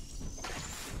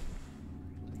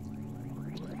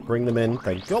 Bring them in.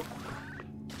 Thank you.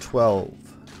 12.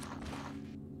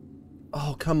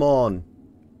 Oh, come on.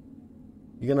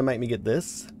 You're going to make me get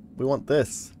this? We want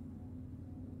this.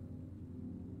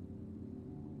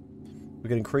 We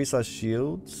can increase our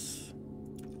shields.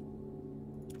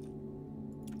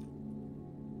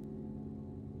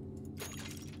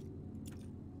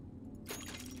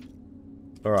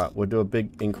 Alright, we'll do a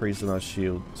big increase in our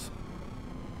shields.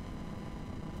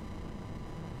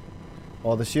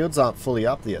 Oh, the shields aren't fully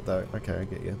up yet though. Okay, I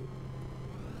get you.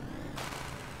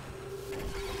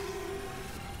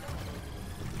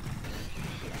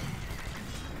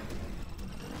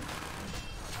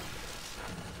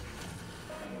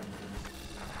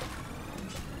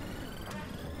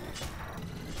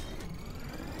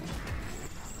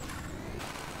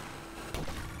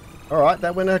 Alright,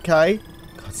 that went okay.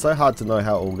 God, it's so hard to know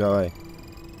how it will go, eh?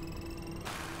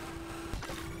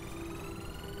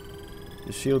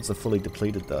 The shields are fully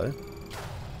depleted though.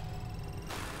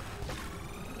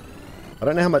 I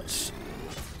don't know how much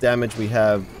damage we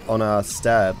have on our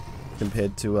stab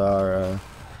compared to our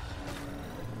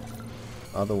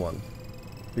other one.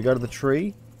 If we go to the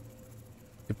tree,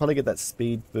 we can probably get that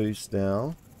speed boost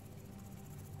now.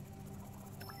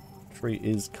 Tree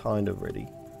is kind of ready.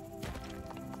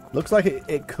 Looks like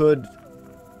it could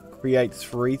create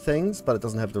 3 things, but it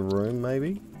doesn't have the room,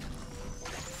 maybe.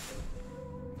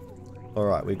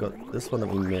 Alright, we've got this one that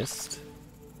we missed.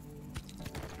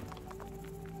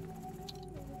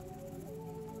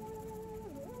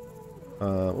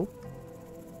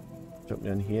 Jump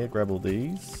down here, grab all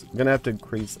these. I'm gonna have to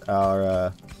increase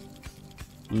our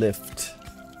lift.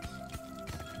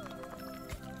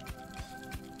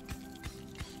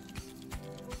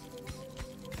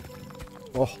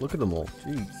 Oh, look at them all.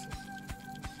 Jeez.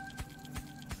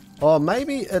 Oh,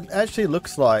 maybe it actually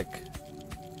looks like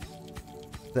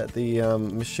that the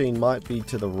machine might be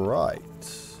to the right.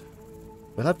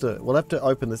 We'll have to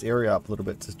open this area up a little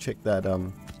bit to check that.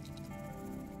 Oh,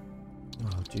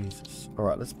 Jesus. All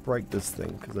right, let's break this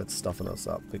thing because that's stuffing us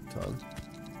up big time.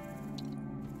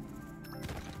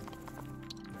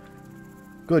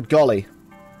 Good golly.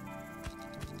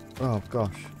 Oh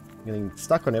gosh, I'm getting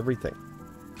stuck on everything.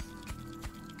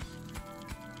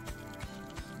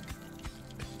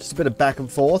 Just a bit of back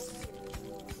and forth.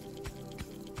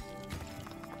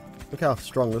 Look how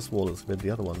strong this wall is compared to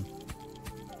the other one.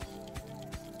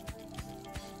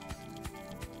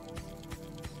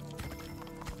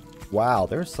 Wow,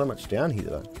 there's so much down here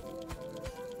though.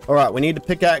 Alright, we need a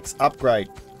pickaxe upgrade.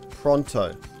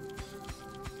 Pronto.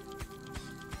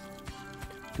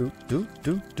 Do do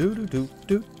do do do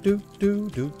do do do do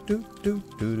do do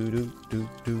do do do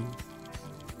do.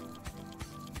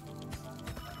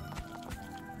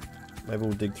 Maybe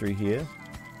we'll dig through here.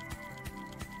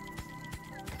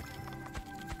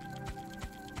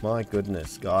 My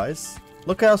goodness, guys.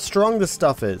 Look how strong this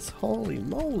stuff is. Holy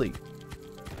moly.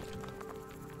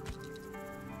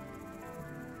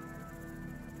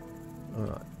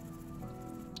 Alright.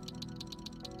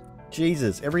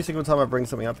 Jesus, every single time I bring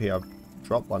something up here, I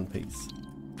drop one piece.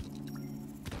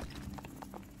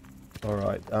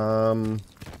 Alright,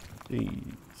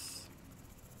 geez.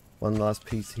 One last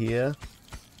piece here.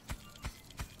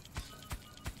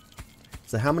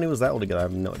 So how many was that altogether? I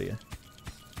have no idea.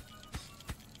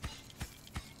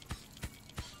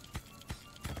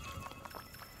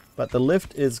 But the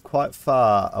lift is quite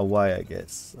far away, I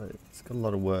guess. So it's got a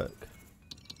lot of work.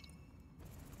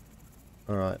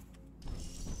 Alright.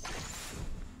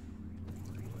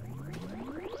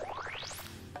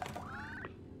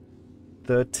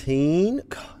 $13.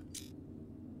 God.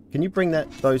 Can you bring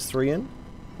those 3 in?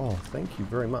 Oh, thank you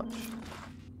very much.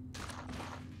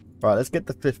 Alright, let's get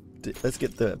the 50. Let's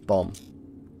get the bomb.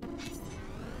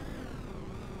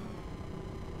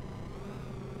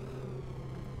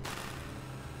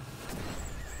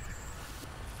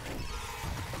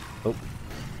 Oh.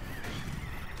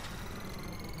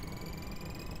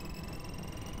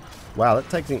 Wow, that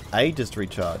takes me ages to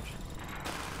recharge.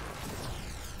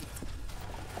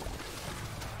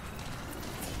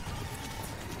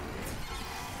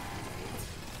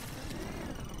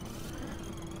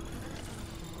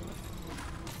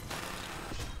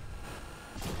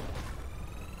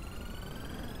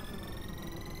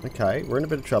 Okay, we're in a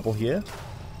bit of trouble here.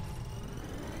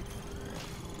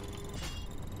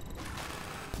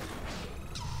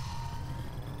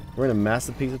 We're in a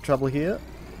massive piece of trouble here.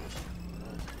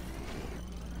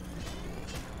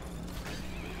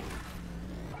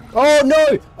 Oh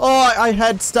no! Oh, I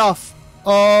had stuff.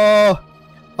 Oh,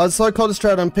 I was so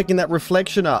concentrated on picking that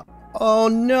reflection up. Oh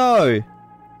no!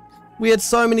 We had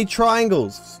so many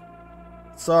triangles.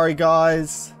 Sorry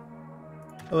guys.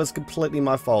 It was completely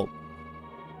my fault.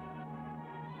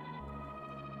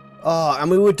 Oh, and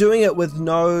we were doing it with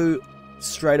no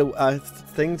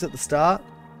things at the start.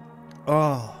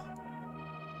 Oh.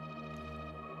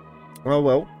 Oh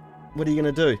well, what are you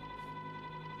going to do?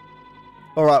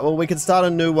 Alright, well we can start a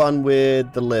new one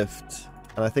with the lift.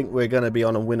 And I think we're going to be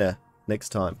on a winner next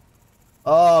time.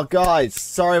 Oh guys,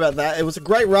 sorry about that. It was a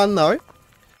great run though.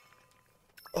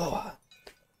 Oh.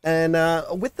 And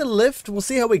with the lift, we'll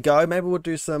see how we go. Maybe we'll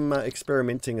do some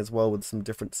experimenting as well with some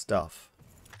different stuff.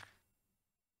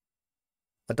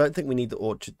 I don't think we need the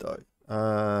orchard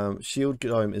though. Shield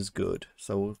dome is good,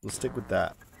 so we'll stick with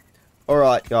that.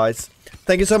 Alright guys,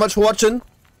 thank you so much for watching.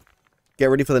 Get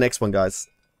ready for the next one guys.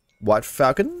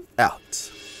 WhiteFalcon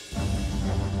out.